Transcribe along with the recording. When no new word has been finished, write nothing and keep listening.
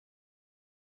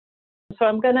So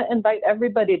I'm going to invite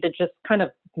everybody to just kind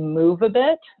of move a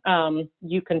bit.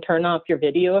 You can turn off your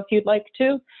video if you'd like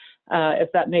to, if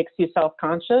that makes you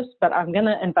self-conscious, but I'm going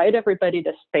to invite everybody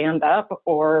to stand up,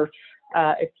 or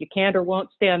if you can't or won't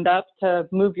stand up, to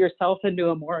move yourself into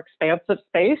a more expansive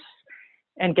space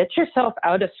and get yourself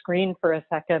out of screen for a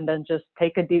second and just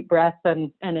take a deep breath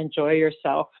and enjoy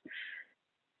yourself.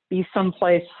 Be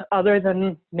someplace other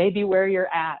than maybe where you're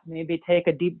at. Maybe take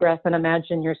a deep breath and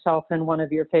imagine yourself in one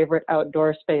of your favorite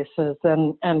outdoor spaces,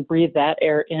 and breathe that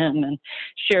air in and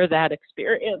share that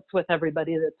experience with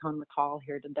everybody that's on the call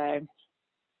here today.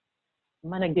 I'm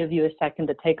going to give you a second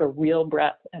to take a real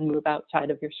breath and move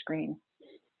outside of your screen.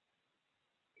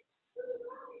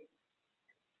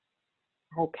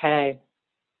 Okay.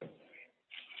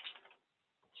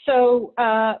 So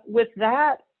with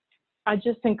that, I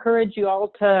just encourage you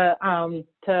all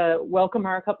to welcome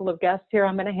our couple of guests here.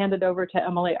 I'm going to hand it over to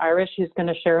Emily Irish, who's going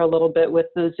to share a little bit with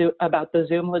about the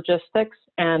Zoom logistics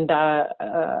and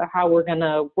how we're going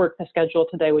to work the schedule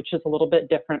today, which is a little bit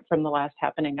different from the last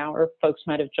happening hour folks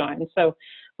might have joined. So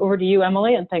over to you,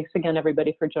 Emily, and thanks again,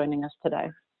 everybody, for joining us today.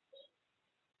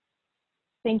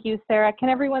 Thank you, Sarah. Can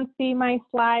everyone see my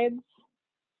slides?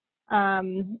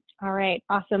 All right,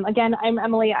 awesome. Again, I'm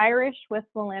Emily Irish with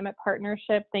Willamette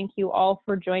Partnership. Thank you all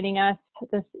for joining us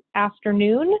this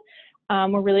afternoon.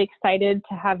 We're really excited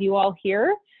to have you all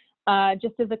here.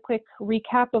 Just as a quick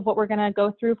recap of what we're going to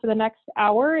go through for the next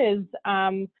hour is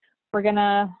we're going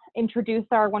to introduce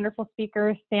our wonderful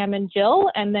speakers, Sam and Jill,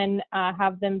 and then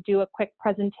have them do a quick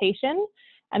presentation.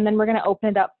 And then we're going to open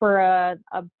it up for a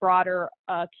broader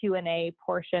Q&A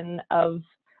portion of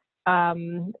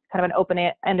kind of an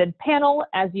open-ended panel.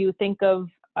 As you think of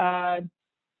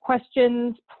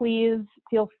questions, please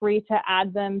feel free to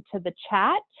add them to the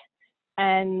chat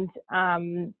and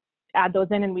add those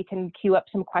in, and we can queue up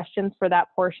some questions for that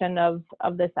portion of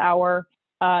this hour.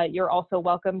 You're also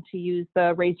welcome to use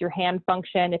the raise your hand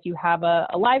function if you have a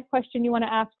live question you want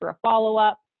to ask or a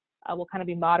follow-up. We'll kind of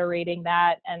be moderating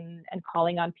that and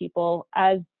calling on people.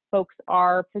 As folks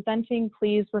are presenting,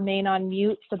 please remain on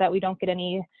mute so that we don't get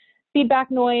any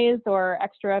feedback noise or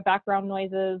extra background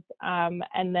noises.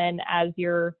 And then as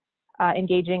you're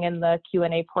engaging in the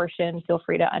Q&A portion, feel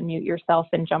free to unmute yourself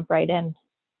and jump right in.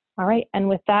 All right, and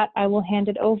with that, I will hand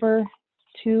it over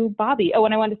to Bobby. Oh,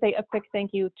 and I want to say a quick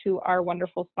thank you to our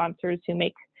wonderful sponsors who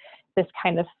make this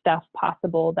kind of stuff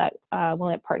possible that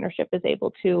Willamette Partnership is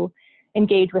able to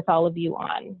engage with all of you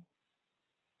on.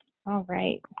 All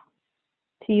right,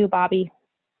 to you, Bobby.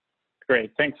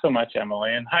 Great, thanks so much,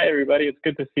 Emily. And hi, everybody, it's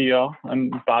good to see you all.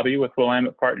 I'm Bobby with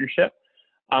Willamette Partnership.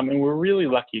 And we're really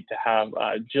lucky to have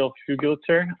Jill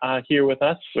Fuglister here with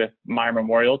us with My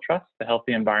Memorial Trust, the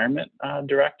Healthy Environment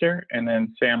Director, and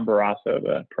then Sam Baraso,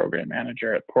 the Program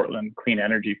Manager at Portland Clean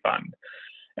Energy Fund.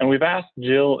 And we've asked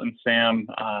Jill and Sam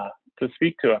to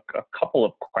speak to a couple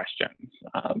of questions.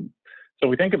 So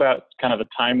we think about kind of the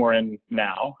time we're in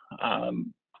now.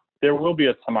 There will be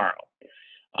a tomorrow.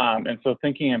 And so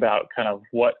thinking about kind of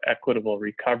what equitable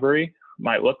recovery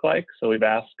might look like. So we've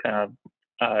asked kind of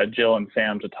Jill and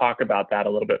Sam to talk about that a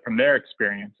little bit from their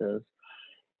experiences.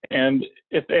 And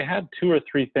if they had two or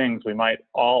three things we might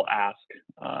all ask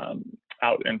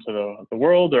out into the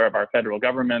world, or of our federal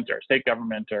government or state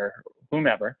government or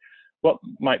whomever, what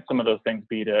might some of those things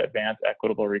be to advance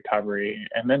equitable recovery?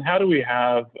 And then how do we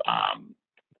have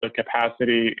the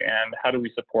capacity, and how do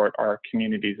we support our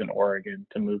communities in Oregon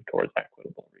to move towards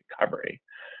equitable recovery?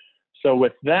 So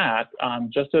with that,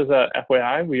 just as a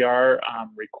FYI, we are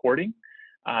recording,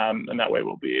 and that way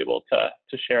we'll be able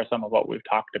to share some of what we've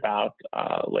talked about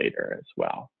later as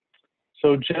well.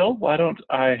 So Jill, why don't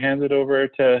I hand it over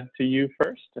to you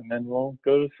first, and then we'll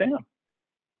go to Sam.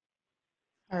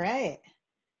 All right,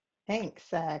 thanks.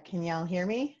 Can y'all hear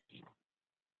me?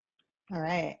 All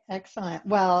right, excellent.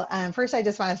 Well, first I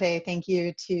just want to say thank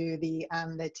you to the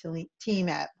team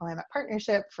at Willamette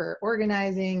Partnership for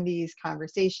organizing these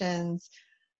conversations,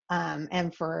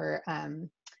 and for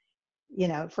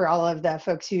for all of the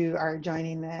folks who are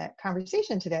joining the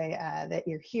conversation today, that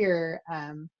you're here.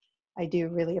 I do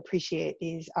really appreciate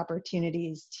these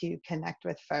opportunities to connect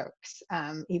with folks,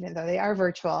 even though they are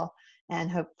virtual, and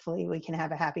hopefully we can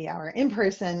have a happy hour in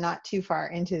person not too far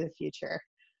into the future.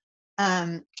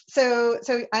 So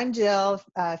I'm Jill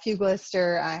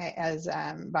Fuglister. As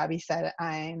Bobby said,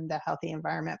 I'm the Healthy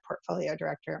Environment Portfolio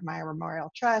Director at My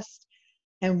Memorial Trust,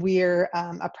 and we're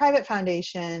a private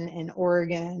foundation in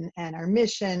Oregon, and our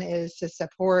mission is to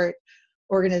support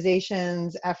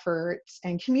organizations, efforts,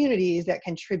 and communities that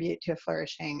contribute to a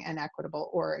flourishing and equitable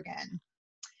Oregon.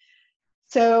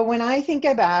 So when I think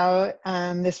about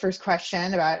this first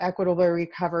question about equitable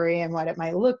recovery and what it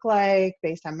might look like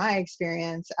based on my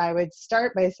experience, I would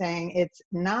start by saying it's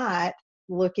not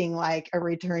looking like a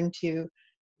return to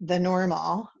the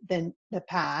normal, the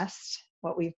past,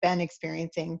 what we've been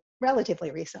experiencing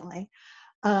relatively recently,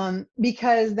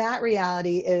 because that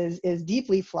reality is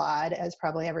deeply flawed, as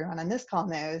probably everyone on this call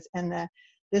knows, and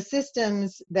the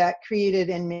systems that created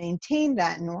and maintained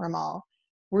that normal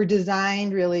were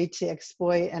designed really to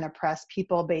exploit and oppress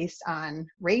people based on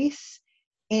race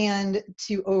and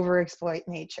to overexploit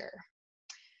nature.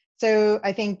 So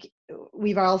I think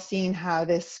we've all seen how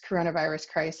this coronavirus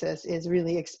crisis is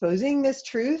really exposing this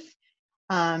truth,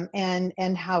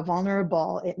 and how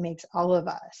vulnerable it makes all of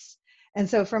us. And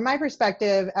so from my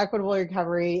perspective, equitable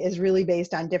recovery is really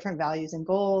based on different values and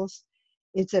goals.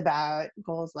 It's about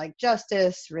goals like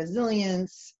justice,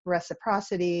 resilience,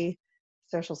 reciprocity,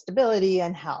 social stability,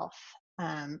 and health.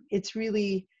 It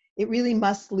really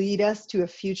must lead us to a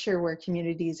future where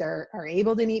communities are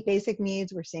able to meet basic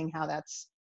needs. We're seeing how that's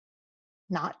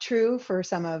not true for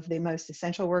some of the most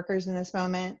essential workers in this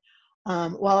moment,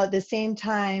 while at the same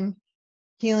time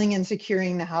healing and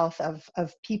securing the health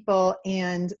of people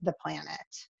and the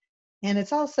planet. And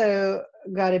it's also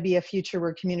got to be a future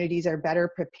where communities are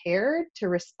better prepared to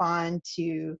respond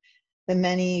to the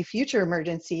many future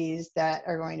emergencies that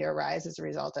are going to arise as a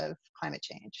result of climate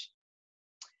change.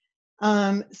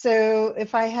 So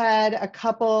if I had a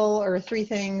couple or three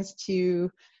things to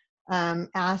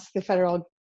ask the federal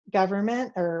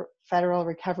government or federal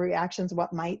recovery actions,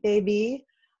 what might they be?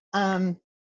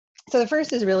 So the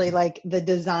first is really like the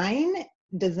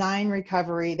design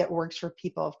recovery that works for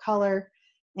people of color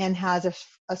and has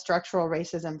a structural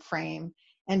racism frame,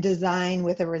 and design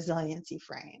with a resiliency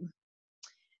frame.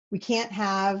 We can't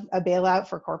have a bailout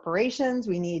for corporations.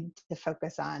 We need to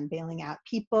focus on bailing out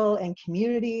people and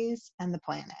communities and the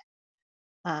planet.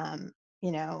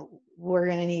 You know, we're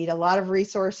going to need a lot of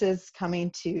resources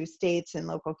coming to states and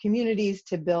local communities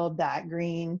to build that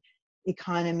green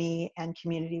economy and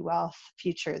community wealth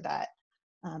future that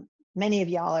many of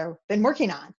y'all have been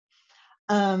working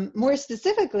on. More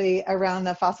specifically around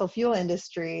the fossil fuel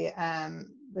industry,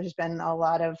 there's been a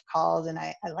lot of calls, and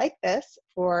I like this,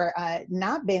 for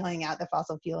not bailing out the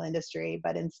fossil fuel industry,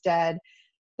 but instead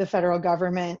the federal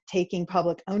government taking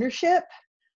public ownership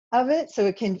of it so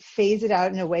it can phase it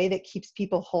out in a way that keeps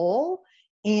people whole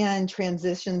and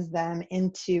transitions them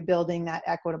into building that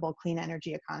equitable clean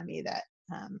energy economy that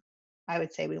I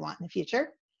would say we want in the future.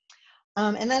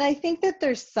 And then I think that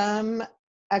there's some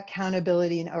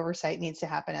accountability and oversight needs to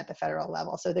happen at the federal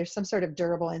level. So there's some sort of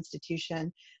durable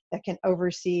institution that can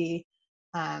oversee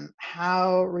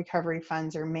how recovery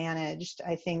funds are managed.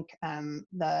 I think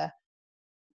the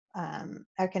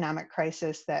economic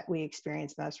crisis that we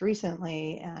experienced most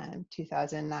recently,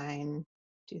 2009,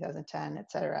 2010,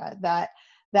 et cetera,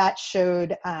 that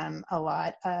showed a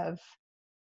lot of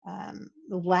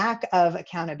lack of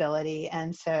accountability.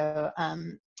 And so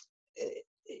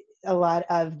a lot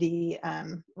of the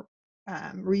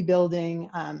rebuilding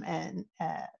and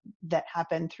that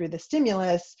happened through the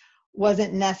stimulus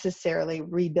wasn't necessarily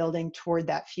rebuilding toward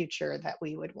that future that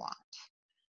we would want.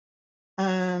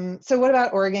 So what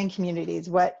about Oregon communities?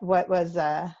 What was,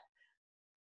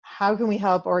 how can we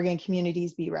help Oregon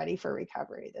communities be ready for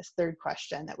recovery? This third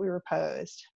question that we were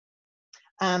posed.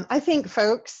 I think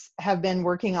folks have been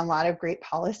working on a lot of great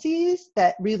policies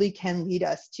that really can lead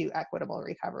us to equitable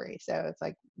recovery. So it's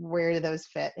like, where do those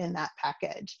fit in that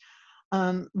package?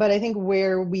 But I think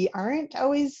where we aren't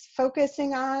always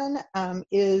focusing on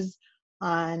is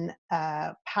on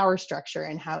power structure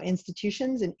and how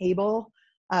institutions enable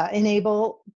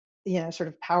sort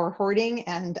of power hoarding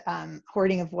and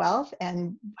hoarding of wealth,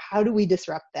 and how do we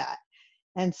disrupt that?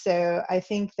 And so I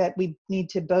think that we need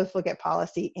to both look at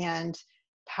policy and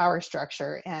power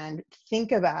structure and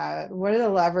think about what are the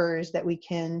levers that we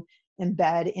can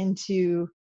embed into,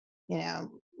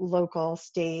 local,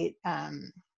 state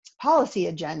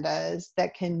policy agendas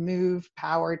that can move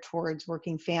power towards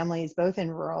working families, both in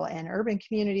rural and urban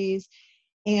communities,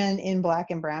 and in Black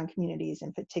and Brown communities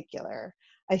in particular.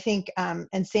 I think,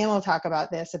 and Sam will talk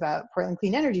about this, about Portland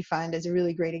Clean Energy Fund as a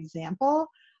really great example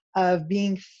of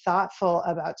being thoughtful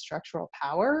about structural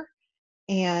power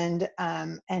and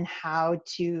how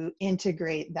to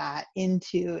integrate that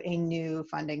into a new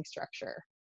funding structure.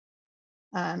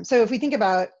 So if we think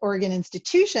about Oregon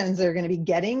institutions that are going to be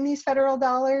getting these federal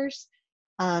dollars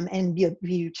and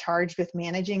be charged with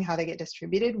managing how they get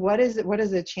distributed, what is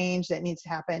the change that needs to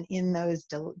happen in those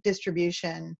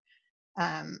distribution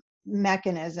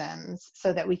mechanisms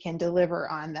so that we can deliver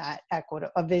on that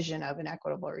a vision of an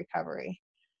equitable recovery?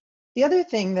 The other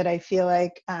thing that I feel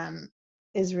like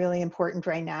is really important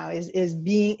right now is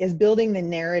building the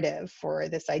narrative for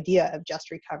this idea of just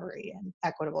recovery and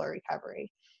equitable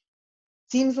recovery.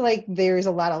 Seems like there's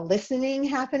a lot of listening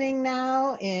happening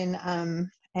now and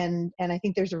I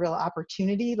think there's a real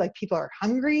opportunity, like people are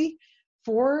hungry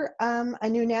for a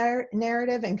new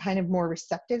narrative and kind of more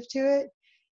receptive to it.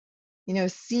 You know,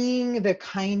 seeing the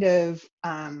kind of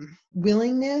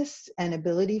willingness and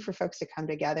ability for folks to come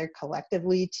together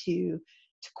collectively to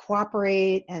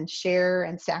cooperate and share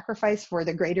and sacrifice for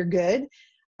the greater good.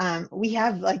 We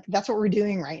have, like, that's what we're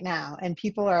doing right now, and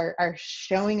people are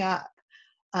showing up.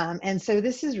 And so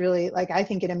this is really, like, I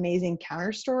think, an amazing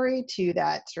counter story to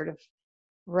that sort of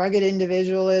rugged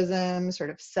individualism, sort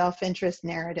of self-interest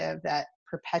narrative that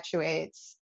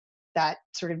perpetuates that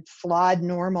sort of flawed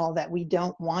normal that we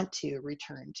don't want to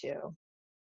return to.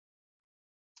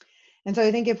 And so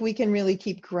I think if we can really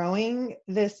keep growing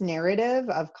this narrative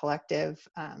of collective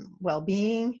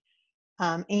well-being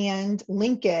and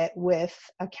link it with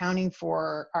accounting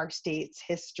for our state's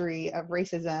history of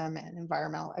racism and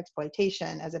environmental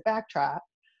exploitation as a backdrop,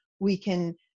 we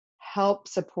can help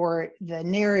support the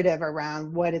narrative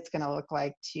around what it's going to look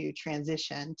like to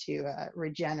transition to a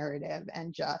regenerative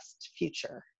and just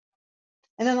future.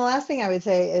 And then the last thing I would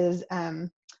say is,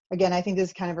 again, I think this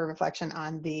is kind of a reflection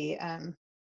on the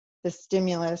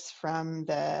stimulus from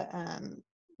the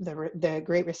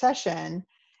Great Recession,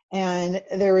 and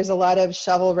there was a lot of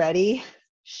shovel-ready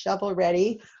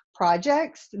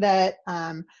projects that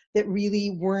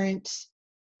really weren't.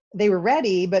 They were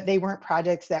ready, but they weren't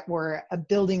projects that were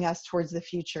building us towards the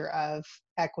future of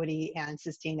equity and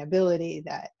sustainability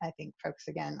that I think folks,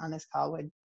 again, on this call would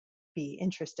be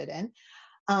interested in.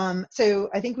 So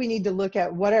I think we need to look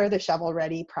at what are the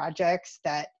shovel-ready projects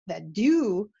that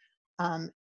do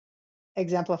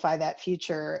exemplify that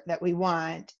future that we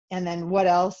want, and then what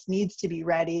else needs to be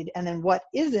readied, and then what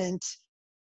isn't.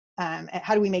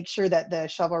 How do we make sure that the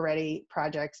shovel-ready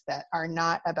projects that are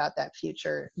not about that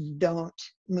future don't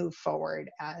move forward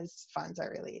as funds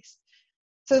are released?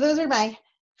 So those are my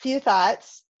few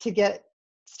thoughts to get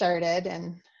started,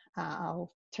 and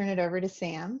I'll turn it over to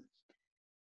Sam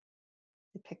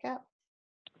to pick up.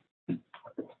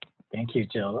 Thank you,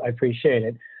 Jill. I appreciate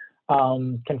it.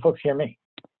 Can folks hear me?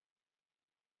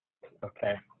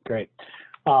 Okay, great.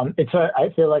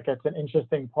 I feel like it's an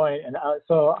interesting point. And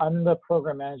so I'm the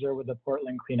program manager with the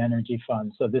Portland Clean Energy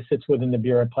Fund. So this sits within the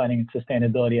Bureau of Planning and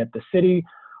Sustainability at the city.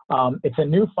 It's a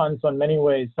new fund, so in many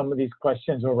ways, some of these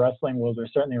questions we're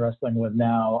certainly wrestling with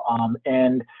now.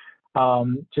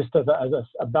 Just as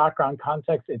a background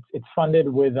context, it's funded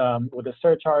with a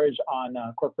surcharge on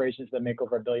corporations that make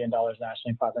over $1 billion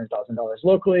nationally, $500,000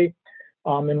 locally.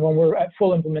 And when we're at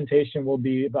full implementation, we'll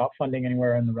be about funding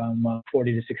anywhere in around $40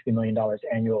 to $60 million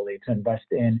annually to invest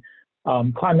in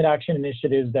climate action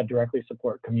initiatives that directly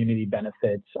support community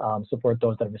benefits, support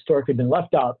those that have historically been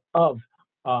left out of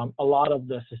a lot of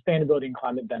the sustainability and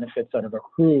climate benefits that have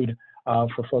accrued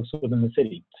for folks within the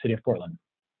city of Portland.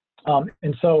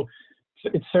 And so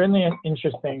it's certainly an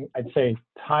interesting, I'd say,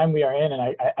 time we are in,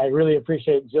 and I really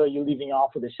appreciate, Jill, you leaving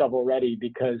off with the shovel ready,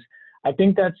 because I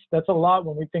think that's a lot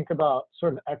when we think about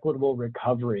sort of equitable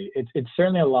recovery. It's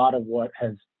certainly a lot of what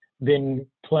has been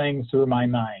playing through my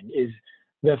mind is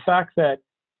the fact that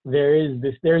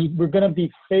we're going to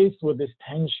be faced with this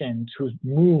tension to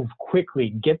move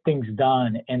quickly, get things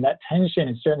done, and that tension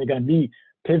is certainly going to be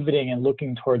pivoting and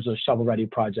looking towards those shovel-ready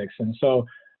projects. And so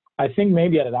I think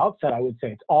maybe at the outset, I would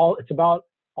say it's about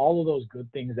all of those good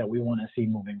things that we want to see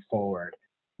moving forward.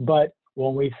 But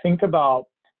when we think about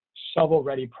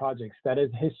shovel-ready projects, that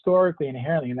is historically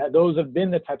inherently, and that those have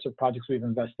been the types of projects we've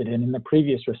invested in the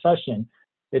previous recession.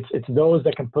 It's those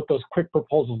that can put those quick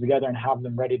proposals together and have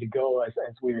them ready to go as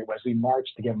we march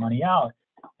to get money out.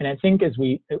 And I think as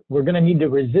we're going to need to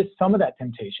resist some of that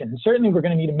temptation, and certainly we're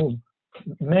going to need to move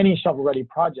many shovel-ready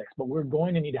projects, but we're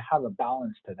going to need to have a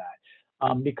balance to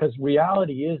that, because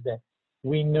reality is that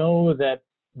we know that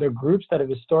the groups that have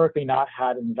historically not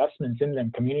had investments in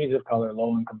them, communities of color,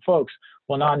 low-income folks,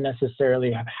 will not necessarily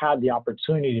have had the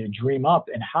opportunity to dream up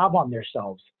and have on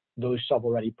themselves those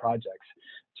shovel-ready projects.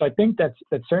 So I think that's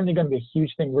certainly going to be a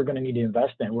huge thing we're going to need to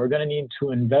invest in. We're going to need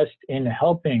to invest in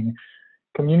helping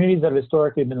communities that have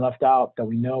historically been left out, that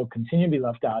we know continue to be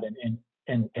left out,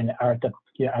 and are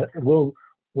at will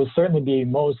certainly be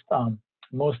most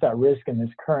at risk in this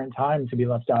current time to be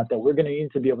left out, that we're going to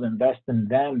need to be able to invest in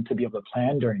them to be able to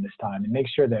plan during this time and make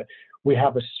sure that we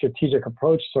have a strategic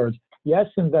approach towards, yes,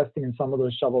 investing in some of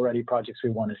those shovel-ready projects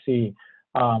we want to see,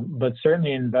 but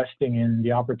certainly investing in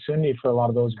the opportunity for a lot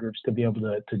of those groups to be able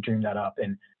to dream that up.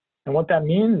 And And what that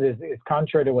means is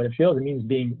contrary to what it feels, it means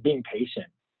being patient.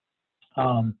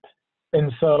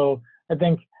 And so I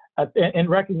think in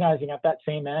recognizing at that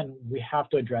same end, we have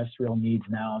to address real needs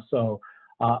now. So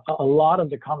a lot of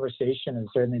the conversation has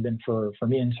certainly been for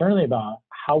me internally about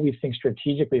how we think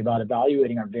strategically about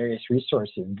evaluating our various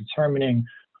resources, determining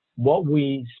what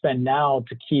we spend now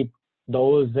to keep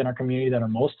those in our community that are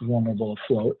most vulnerable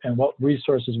afloat, and what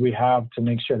resources we have to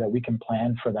make sure that we can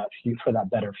plan for that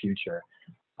better future.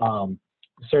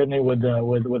 Certainly with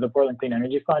the Portland Clean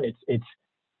Energy Fund, it's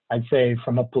I'd say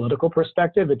from a political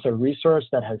perspective, it's a resource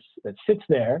that sits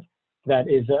there, that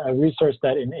is a resource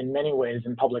that in many ways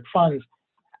in public funds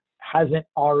hasn't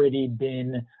already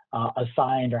been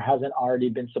assigned or hasn't already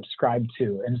been subscribed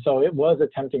to. And so it was a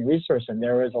tempting resource, and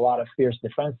there was a lot of fierce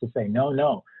defense to say,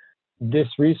 no, this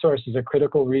resource is a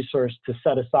critical resource to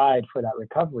set aside for that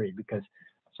recovery, because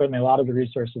certainly a lot of the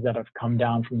resources that have come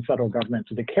down from the federal government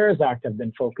through the CARES Act have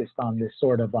been focused on this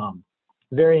sort of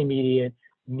very immediate,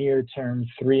 near-term,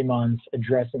 3 months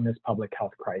addressing this public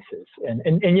health crisis.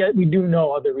 And yet we do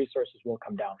know other resources will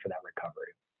come down for that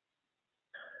recovery.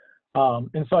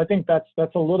 And so I think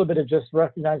that's a little bit of just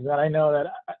recognizing that I know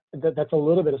that's a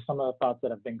little bit of some of the thoughts that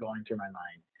have been going through my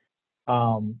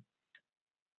mind.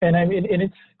 And I mean,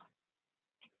 and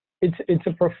it's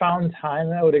a profound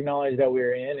time I would acknowledge that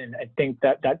we're in, and I think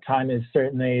that time is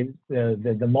certainly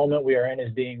the moment we are in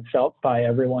is being felt by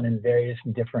everyone in various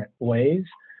different ways.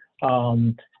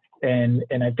 And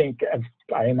I think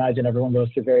I imagine everyone goes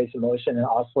through various emotion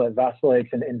and vacillates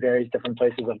in various different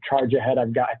places of charge ahead. I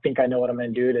think I know what I'm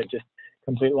going to do, to just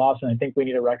complete loss. And I think we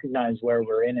need to recognize where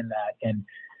we're in that, and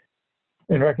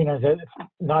recognize that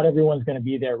not everyone's going to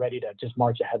be there ready to just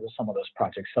march ahead with some of those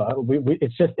projects. So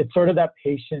it's sort of that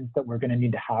patience that we're going to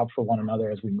need to have for one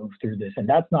another as we move through this. And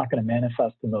that's not going to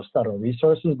manifest in those federal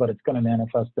resources, but it's going to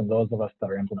manifest in those of us that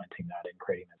are implementing that and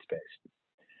creating that space.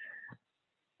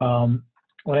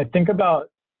 When I think about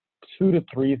 2 to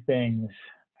 3 things,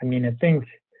 I mean, I think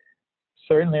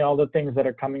certainly all the things that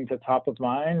are coming to top of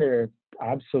mind are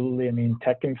absolutely, I mean,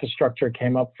 tech infrastructure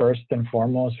came up first and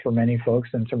foremost for many folks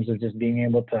in terms of just being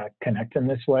able to connect in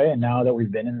this way. And now that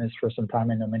we've been in this for some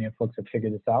time, I know many folks have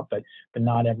figured this out, but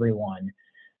not everyone.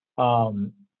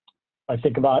 I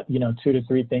think about, 2 to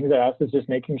 3 things. I ask is just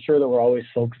making sure that we're always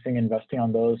focusing, investing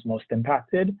on those most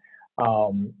impacted.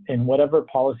 In whatever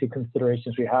policy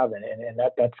considerations we have, and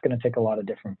that's going to take a lot of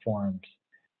different forms.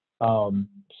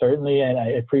 Certainly, and I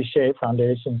appreciate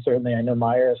foundations. Certainly, I know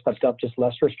Meyer has stepped up. Just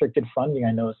less restricted funding,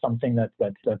 I know, is something that's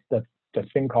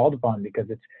been called upon, because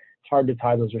it's hard to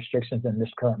tie those restrictions in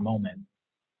this current moment.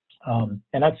 And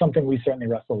that's something we certainly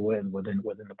wrestle within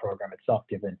the program itself,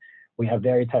 given we have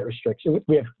very tight restrictions.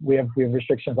 We have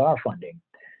restrictions on our funding,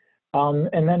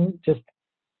 and then just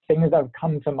things that have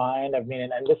come to mind. I mean,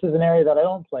 and this is an area that I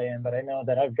don't play in, but I know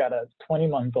that I've got a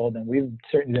 20-month-old, and we've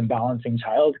certainly been balancing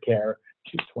childcare.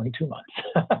 She's 22 months.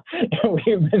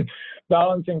 We've been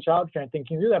balancing childcare and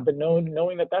thinking through that, but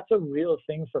knowing that that's a real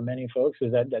thing for many folks,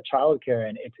 is that childcare,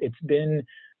 and it's been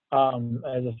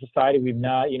as a society, we've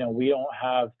not, we don't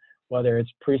have, whether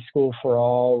it's preschool for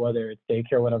all, whether it's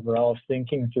daycare, whatever else,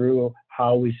 thinking through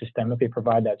how we systemically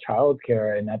provide that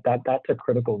childcare, and that's a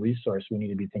critical resource we need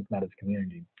to be thinking about as a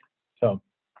community. So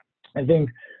I think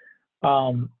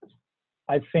I'm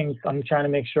trying to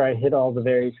make sure I hit all the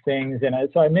various things. And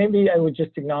so maybe I would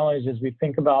just acknowledge, as we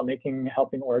think about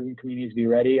helping Oregon communities be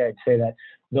ready, I'd say that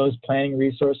those planning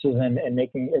resources and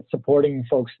supporting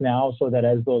folks now, so that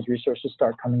as those resources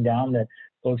start coming down, that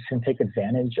folks can take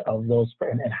advantage of those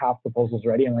and have proposals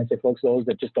ready. And when I say folks, those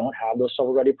that just don't have those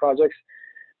shovel-ready projects,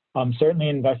 certainly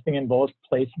investing in both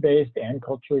place-based and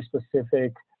culturally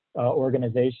specific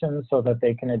organizations, so that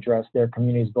they can address their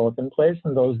communities both in place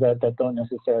and those that don't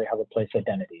necessarily have a place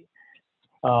identity.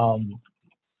 And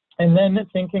then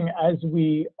thinking, as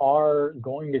we are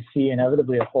going to see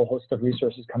inevitably a whole host of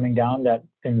resources coming down, that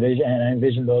I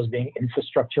envision those being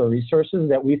infrastructure resources,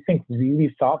 that we think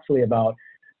really thoughtfully about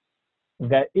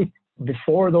that.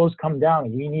 Before those come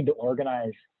down, we need to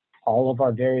organize all of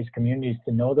our various communities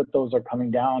to know that those are coming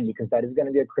down, because that is going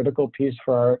to be a critical piece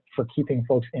for keeping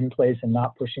folks in place and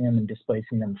not pushing them and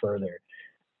displacing them further.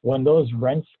 When those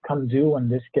rents come due, when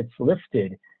this gets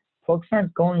lifted, folks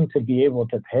aren't going to be able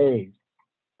to pay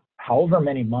however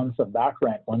many months of back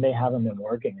rent when they haven't been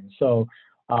working. And so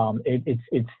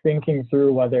it's thinking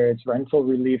through whether it's rental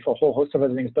relief, a whole host of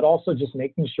other things, but also just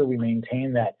making sure we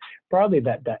maintain that, broadly,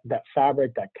 that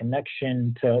fabric, that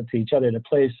connection to each other, to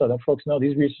place, so that folks know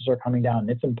these resources are coming down, and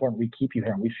it's important we keep you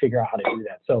here and we figure out how to do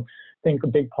that. So think a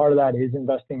big part of that is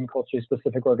investing in culturally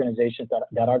specific organizations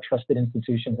that are trusted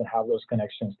institutions and have those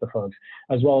connections to folks,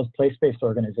 as well as place-based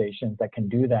organizations that can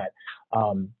do that.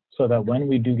 So that when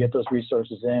we do get those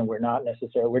resources in, we're not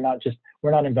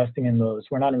investing in those,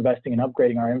 we're not investing in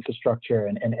upgrading our infrastructure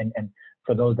and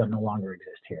for those that no longer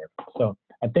exist here. So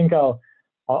I think I'll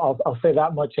say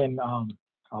that much, and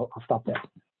I'll stop there.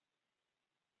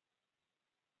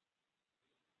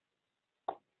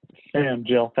 And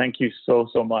Jill, thank you so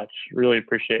much. Really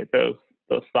appreciate those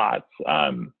thoughts.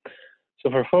 So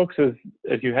for folks,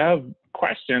 as you have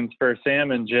questions for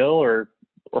Sam and Jill or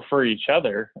for each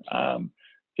other,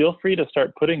 feel free to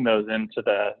start putting those into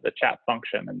the chat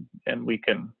function, and we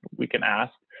can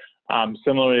ask.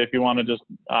 Similarly, if you want to just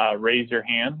raise your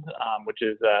hand, which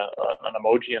is an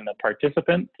emoji in the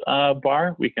participant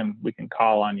bar, we can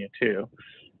call on you too.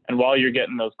 And while you're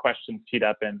getting those questions teed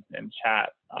up in chat,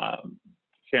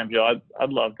 Sam, Jill, I'd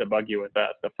love to bug you with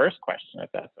the first question, if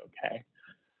that's okay.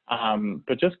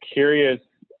 But just curious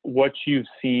what you've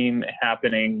seen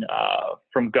happening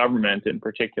from government in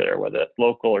particular, whether it's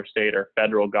local or state or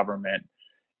federal government,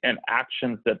 and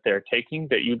actions that they're taking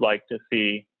that you'd like to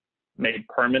see made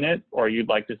permanent, or you'd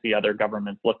like to see other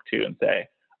governments look to and say,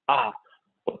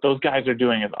 what those guys are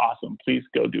doing is awesome. Please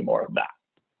go do more of that.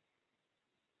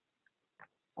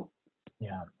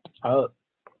 Yeah, I'll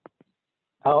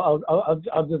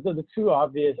just, the two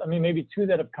obvious, I mean, maybe two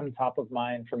that have come top of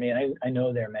mind for me, and I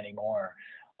know there are many more,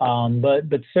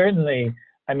 but certainly,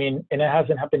 I mean, and it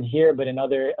hasn't happened here, but in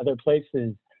other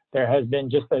places, there has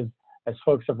been, just as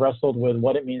folks have wrestled with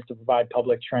what it means to provide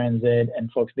public transit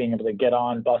and folks being able to get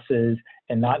on buses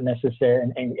and not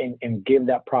necessarily, and give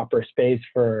that proper space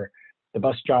for the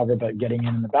bus driver, but getting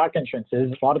in the back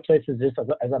entrances. A lot of places, just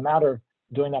as a matter of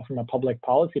doing that from a public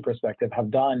policy perspective,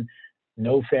 have done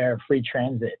no fare free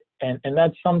transit. And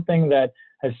that's something that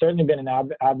has certainly been an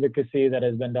advocacy that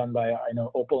has been done by, I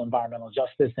know, Opal Environmental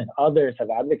Justice and others have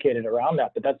advocated around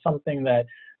that, but that's something that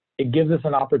it gives us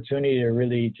an opportunity to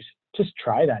really just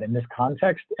try that in this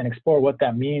context and explore what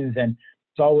that means. And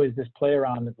it's always this play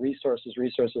around the resources,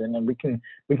 and then we can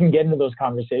get into those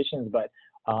conversations, but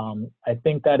I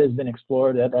think that has been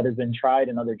explored, that has been tried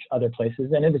in other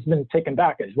places, and it has been taken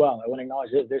back as well. I want to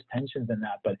acknowledge there's tensions in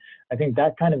that, but I think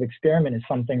that kind of experiment is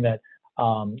something that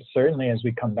certainly as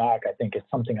we come back, I think it's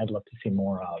something I'd love to see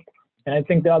more of. And I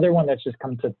think the other one that's just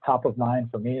come to top of mind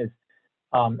for me is,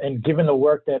 and given the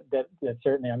work that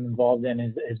certainly I'm involved in,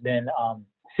 has been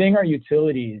seeing our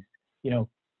utilities,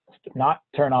 not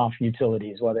turn off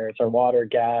utilities, whether it's our water,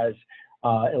 gas,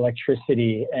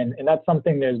 electricity, and that's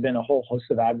something there's been a whole host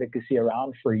of advocacy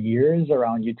around for years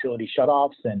around utility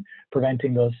shutoffs and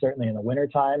preventing those, certainly in the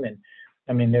wintertime. And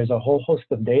I mean, there's a whole host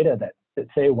of data that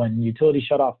say when utility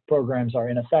shutoff programs are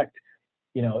in effect,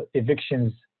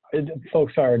 evictions,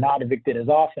 folks are not evicted as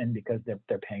often because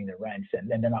they're paying their rents and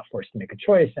they're not forced to make a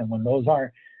choice. And when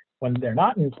they're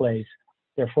not in place,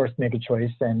 they're forced to make a choice,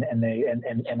 and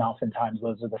oftentimes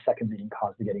those are the second leading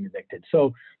cause of getting evicted.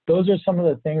 So those are some of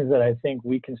the things that I think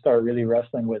we can start really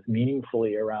wrestling with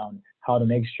meaningfully around how to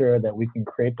make sure that we can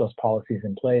create those policies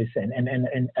in place. And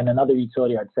another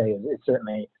utility I'd say is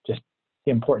certainly just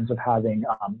the importance of having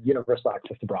universal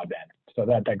access to broadband. So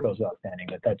that goes without saying,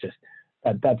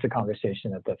 but that's a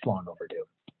conversation that's long overdue.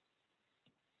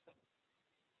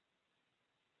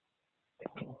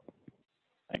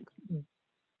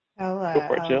 Go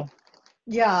for it, Jill.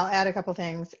 I'll add a couple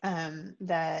things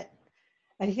that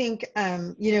I think,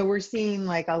 we're seeing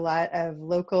like a lot of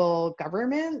local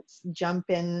governments jump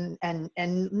in,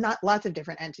 and not lots of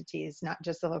different entities, not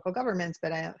just the local governments,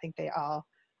 but I don't think they all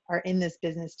are in this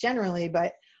business generally,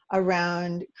 but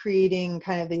around creating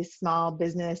kind of these small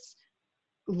business,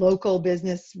 local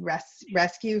business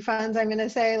rescue funds, I'm going to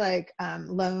say, like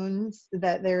loans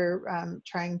that they're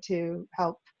trying to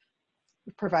help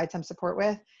provide some support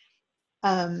with.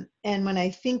 And when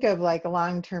I think of like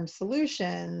long-term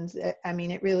solutions, I mean,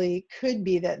 it really could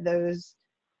be that those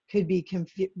could be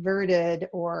converted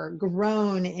or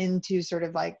grown into sort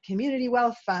of like community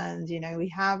wealth funds. We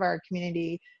have our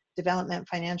community development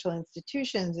financial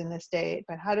institutions in the state,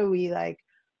 but how do we like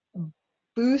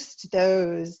boost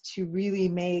those to really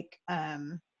make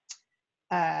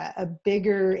a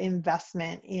bigger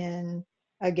investment in,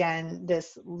 again,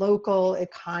 this local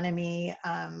economy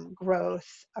growth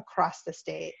across the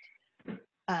state?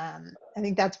 I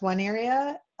think that's one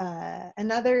area.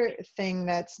 Another thing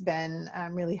that's been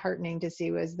really heartening to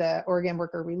see was the Oregon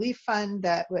Worker Relief Fund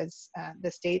that was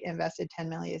the state invested $10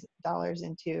 million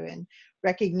into, in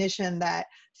recognition that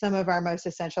some of our most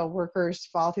essential workers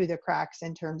fall through the cracks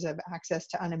in terms of access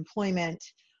to unemployment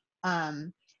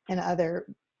and other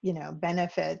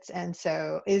benefits. And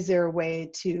so is there a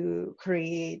way to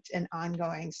create an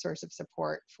ongoing source of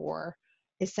support for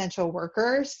essential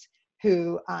workers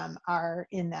who are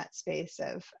in that space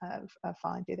of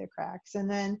falling through the cracks? And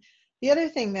then the other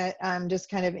thing that just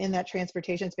kind of in that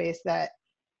transportation space that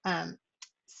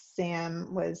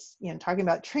Sam was talking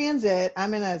about transit,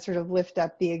 I'm going to sort of lift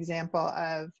up the example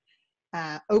of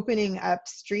opening up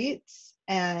streets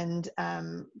and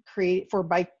create for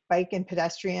bike and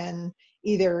pedestrian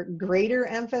either greater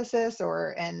emphasis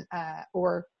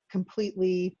or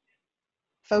completely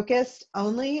focused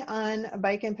only on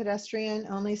bike and pedestrian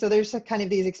only. So there's kind of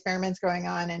these experiments going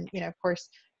on, and of course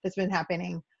that's been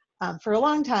happening for a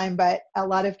long time, but a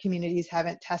lot of communities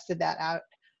haven't tested that out.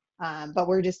 But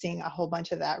we're just seeing a whole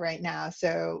bunch of that right now.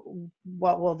 So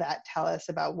what will that tell us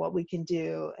about what we can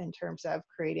do in terms of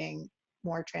creating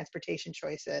more transportation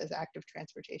choices, active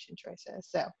transportation choices?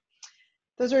 So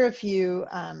those are a few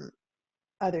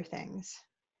other things.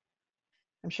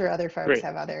 I'm sure other folks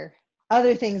have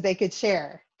other things they could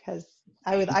share, because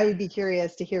I would be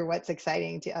curious to hear what's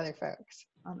exciting to other folks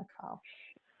on the call.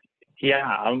 Yeah,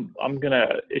 I'm gonna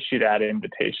issue that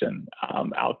invitation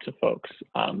out to folks.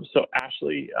 So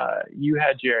Ashley, you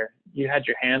had your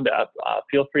hand up.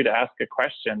 Feel free to ask a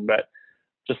question, but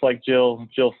just like Jill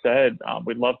said,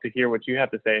 we'd love to hear what you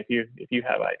have to say if you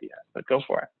have ideas. But go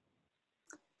for it.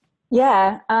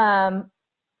 Yeah.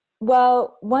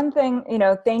 Well, one thing,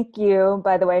 thank you,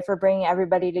 by the way, for bringing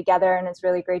everybody together. And it's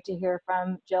really great to hear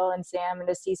from Jill and Sam and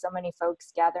to see so many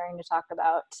folks gathering to talk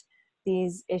about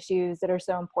these issues that are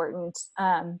so important.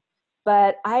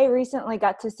 But I recently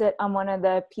got to sit on one of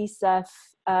the PSEF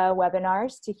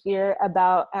webinars to hear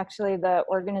about actually the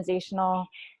organizational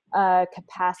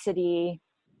capacity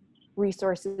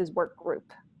resources work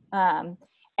group.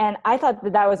 And I thought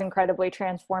that was incredibly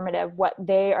transformative, what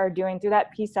they are doing through that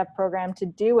PSEF program to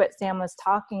do what Sam was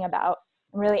talking about,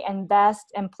 and really invest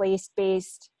in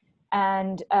place-based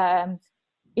and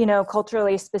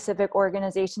culturally specific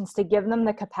organizations to give them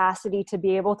the capacity to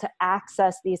be able to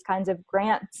access these kinds of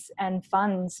grants and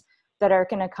funds that are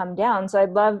going to come down. So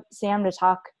I'd love Sam to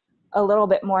talk a little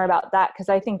bit more about that, because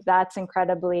I think that's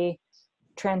incredibly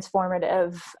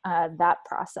transformative, that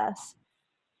process.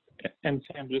 And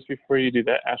Sam, just before you do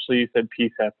that, Ashley, you said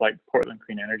PSEF, like Portland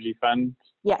Clean Energy Fund?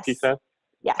 Yes. PSEF?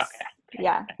 Yes.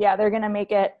 Okay. Yeah, they're going to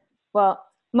make it, well,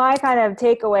 my kind of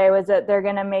takeaway was that they're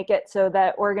going to make it so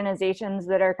that organizations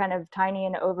that are kind of tiny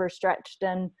and overstretched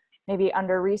and maybe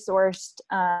under-resourced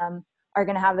are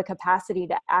going to have the capacity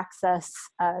to access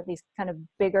these kind of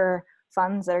bigger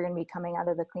funds that are going to be coming out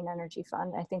of the Clean Energy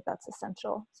Fund. I think that's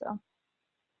essential. So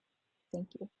thank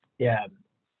you. Yeah.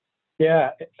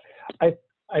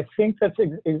 I think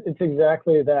it's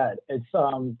exactly that. It's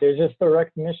there's just the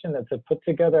recognition that to put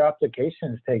together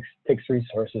applications takes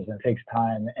resources and takes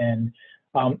time. And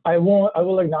I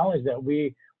will acknowledge that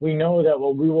we know that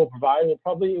what we will provide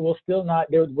will still not.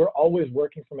 We're always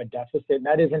working from a deficit, and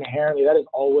that is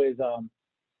always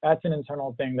that's an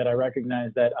internal thing that I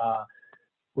recognize that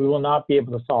we will not be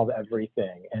able to solve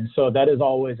everything. And so that is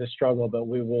always a struggle, but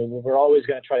we're always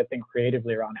going to try to think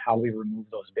creatively around how we remove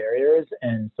those barriers.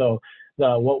 And so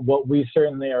what we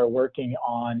certainly are working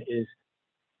on is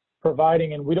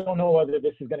providing, and we don't know whether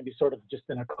this is going to be sort of just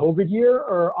in a COVID year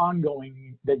or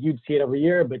ongoing, that you'd see it every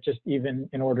year, but just even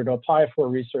in order to apply for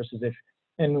resources,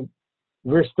 and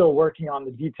we're still working on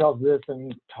the details of this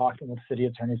and talking with city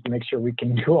attorneys to make sure we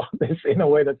can do all this in a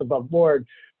way that's above board,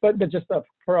 but just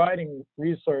providing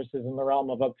resources in the realm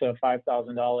of up to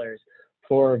 $5,000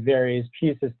 for various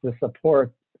pieces to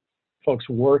support folks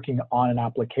working on an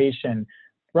application,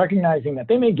 recognizing that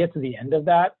they may get to the end of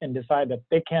that and decide that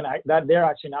that they're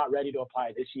actually not ready to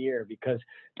apply this year because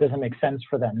it doesn't make sense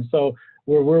for them. So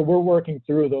we're working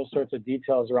through those sorts of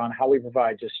details around how we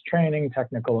provide just training,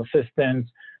 technical assistance,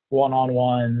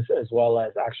 one-on-ones, as well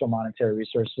as actual monetary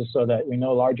resources, so that we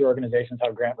know larger organizations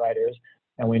have grant writers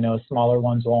and we know smaller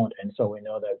ones won't. And so we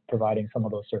know that providing some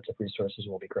of those sorts of resources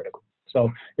will be critical. So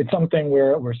it's something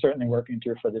we're certainly working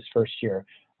through for this first year.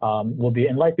 We'll be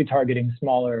likely targeting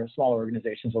smaller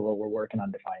organizations, although we're working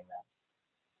on defining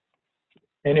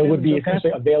that. And it would be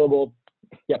essentially available.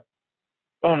 Yep.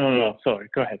 Oh, no. Sorry.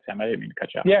 Go ahead, Sam. I didn't mean to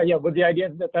cut you off. Yeah. But the idea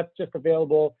is that that's just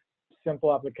available,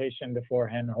 simple application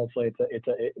beforehand. Hopefully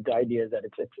the idea is that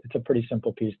it's a pretty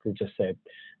simple piece to just say,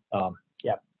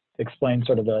 explain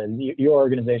sort of your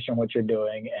organization, what you're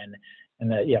doing,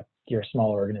 and that, you're a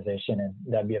smaller organization, and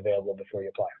that'd be available before you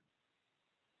apply.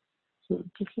 So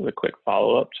just as a quick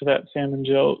follow-up to that, Sam and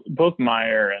Jill, both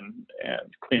Meyer and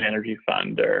Clean Energy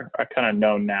Fund are kind of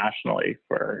known nationally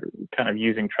for kind of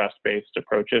using trust-based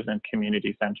approaches and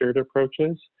community-centered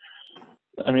approaches.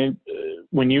 I mean,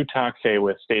 when you talk, say,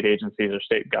 with state agencies or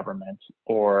state governments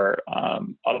or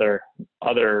other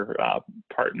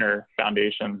partner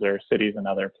foundations or cities and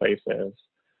other places,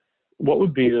 what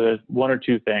would be the one or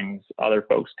two things other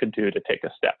folks could do to take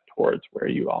a step towards where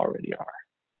you already are?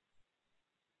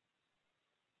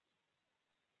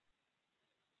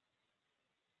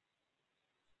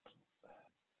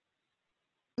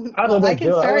 Well, I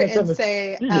can start and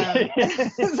say,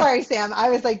 sorry, Sam, I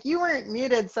was like, you weren't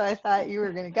muted, so I thought you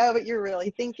were going to go, but you're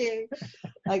really thinking.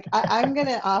 Like, I'm going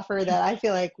to offer that I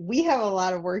feel like we have a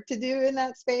lot of work to do in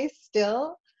that space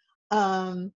still.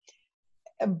 But,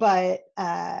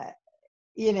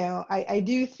 you know, I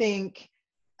do think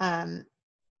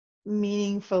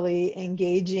meaningfully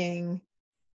engaging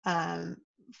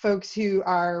folks who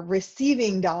are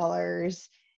receiving dollars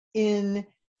in,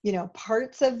 you know,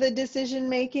 parts of the decision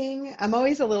making. I'm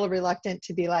always a little reluctant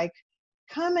to be like,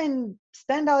 come and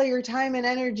spend all your time and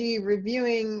energy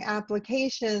reviewing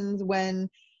applications when,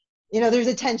 you know, there's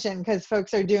a tension because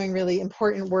folks are doing really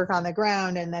important work on the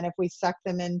ground. And then if we suck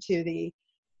them into the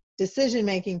decision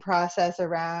making process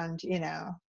around, you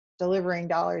know, delivering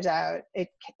dollars out, it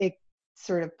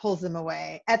sort of pulls them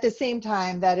away. At the same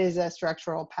time, that is a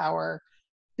structural power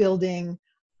building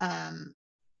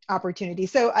opportunity.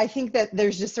 So I think that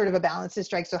there's just sort of a balance to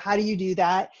strike. So how do you do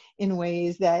that in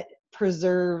ways that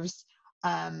preserves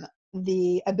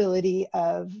the ability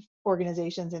of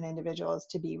organizations and individuals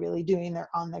to be really doing their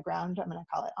on the ground, I'm going to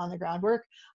call it on the ground work,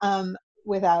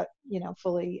 without, you know,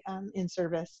 fully in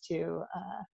service to,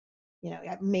 you know,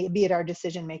 be it our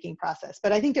decision making process.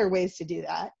 But I think there are ways to do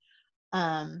that.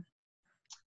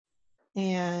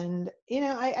 And, you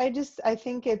know, I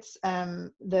think it's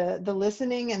the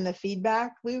listening and the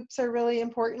feedback loops are really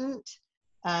important.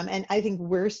 And I think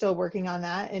we're still working on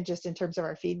that, and just in terms of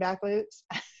our feedback loops.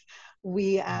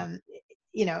 We,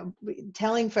 you know,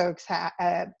 telling folks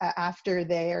after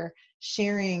they're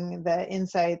sharing the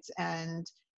insights and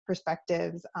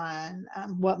perspectives on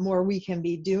what more we can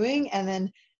be doing, and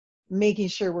then making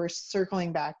sure we're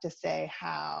circling back to say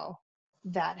how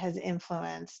that has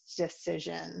influenced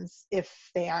decisions if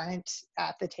they aren't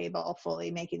at the table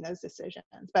fully making those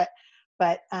decisions. But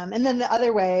and then the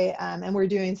other way, and we're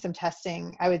doing some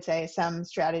testing, I would say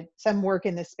some work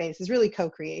in this space is really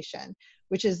co-creation,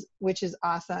 which is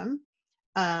awesome.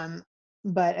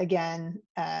 But again,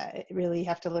 really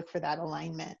have to look for that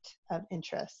alignment of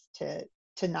interest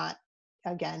to not,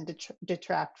 again,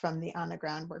 detract from the on the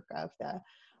ground work of the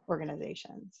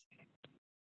organizations.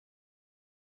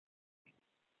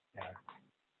 Yeah.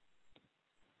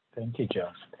 Thank you, Jill.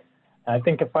 I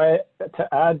think to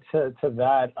add to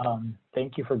that,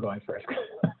 thank you for going first.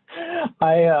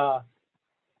 I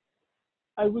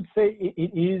would say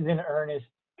it is in earnest,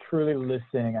 truly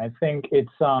listening. I think it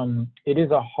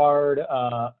is a hard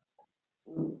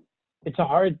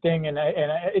thing, and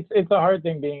it's a hard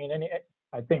thing being in any.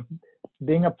 I think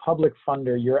being a public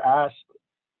funder, you're asked,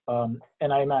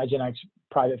 and I imagine actually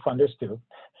private funders too,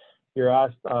 you're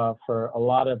asked for a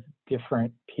lot of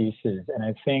different pieces. And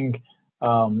I think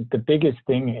the biggest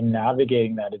thing in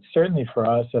navigating that, it's certainly for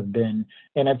us have been,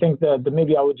 and I think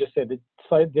maybe I would just say the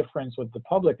slight difference with the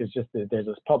public is just that there's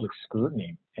this public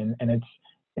scrutiny, and it's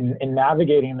in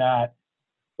navigating that,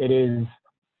 it is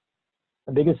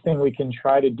the biggest thing we can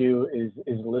try to do is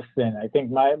listen. I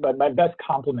think my best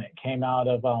compliment came out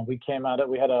of we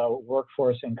had a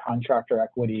workforce and contractor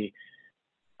equity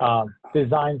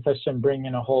design session, bring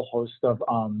in a whole host of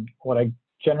what I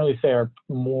generally say are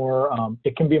more,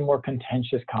 it can be a more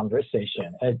contentious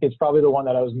conversation. It's probably the one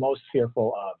that I was most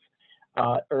fearful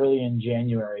of early in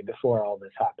January before all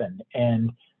this happened.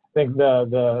 And I think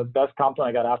the best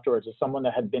compliment I got afterwards was someone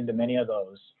that had been to many of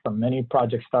those from many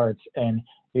project starts. And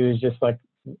he was just like,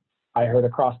 I heard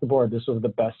across the board, this was the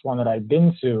best one that I'd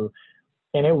been to.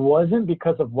 And it wasn't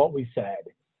because of what we said.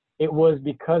 It was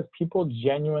because people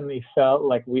genuinely felt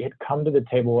like we had come to the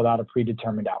table without a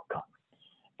predetermined outcome.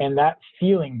 And that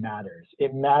feeling matters.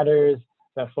 It matters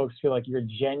that folks feel like you're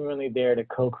genuinely there to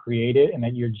co-create it and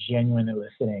that you're genuinely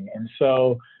listening. And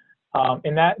so,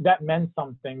 and that meant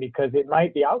something, because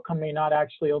the outcome may not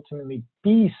actually ultimately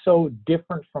be so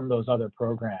different from those other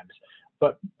programs.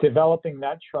 But developing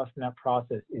that trust in that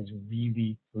process is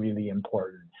really, really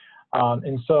important.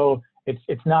 And so,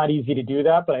 it's not easy to do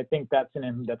that, but I think that's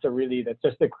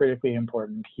just a critically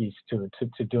important piece to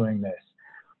doing this.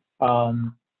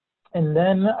 And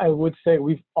then I would say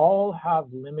we've all have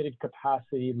limited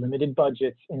capacity, limited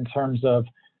budgets in terms of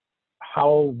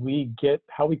how we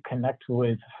connect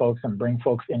with folks and bring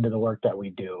folks into the work that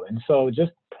we do. And so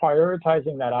just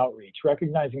prioritizing that outreach,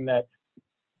 recognizing that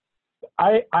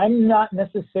I'm not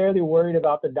necessarily worried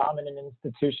about the dominant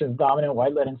institutions, dominant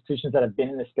white-led institutions that have been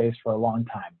in the space for a long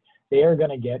time. They are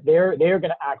going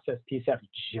to access PSEF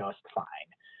just fine.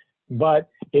 But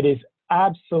it is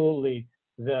absolutely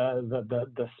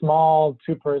the small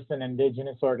two-person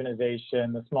indigenous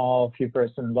organization, the small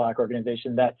few-person Black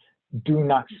organization that do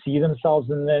not see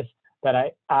themselves in this, that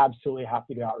I absolutely have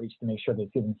to do outreach to make sure they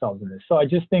see themselves in this. So I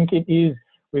just think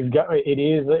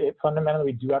fundamentally,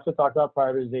 we do have to talk about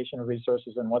prioritization of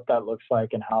resources and what that looks like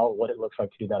and what it looks like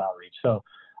to do that outreach. So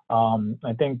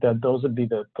I think that those would be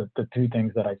the two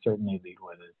things that I certainly lead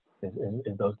with is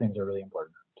those things are really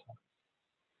important. So.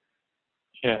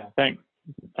 Yeah, thanks,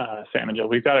 Sam and Jill.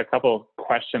 We've got a couple of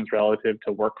questions relative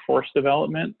to workforce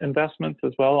development investments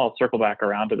as well. I'll circle back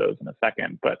around to those in a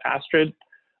second. But Astrid,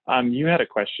 you had a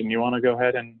question. You want to go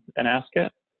ahead and ask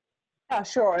it? Yeah,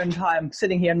 sure. And I'm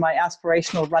sitting here in my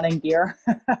aspirational running gear.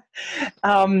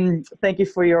 Thank you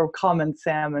for your comments,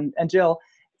 Sam and Jill.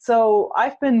 So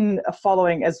I've been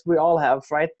following, as we all have,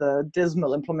 right, the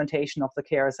dismal implementation of the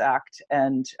CARES Act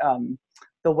and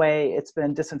the way it's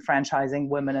been disenfranchising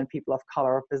women and people of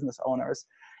color, business owners.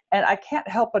 And I can't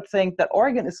help but think that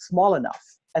Oregon is small enough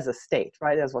as a state,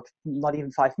 right? There's not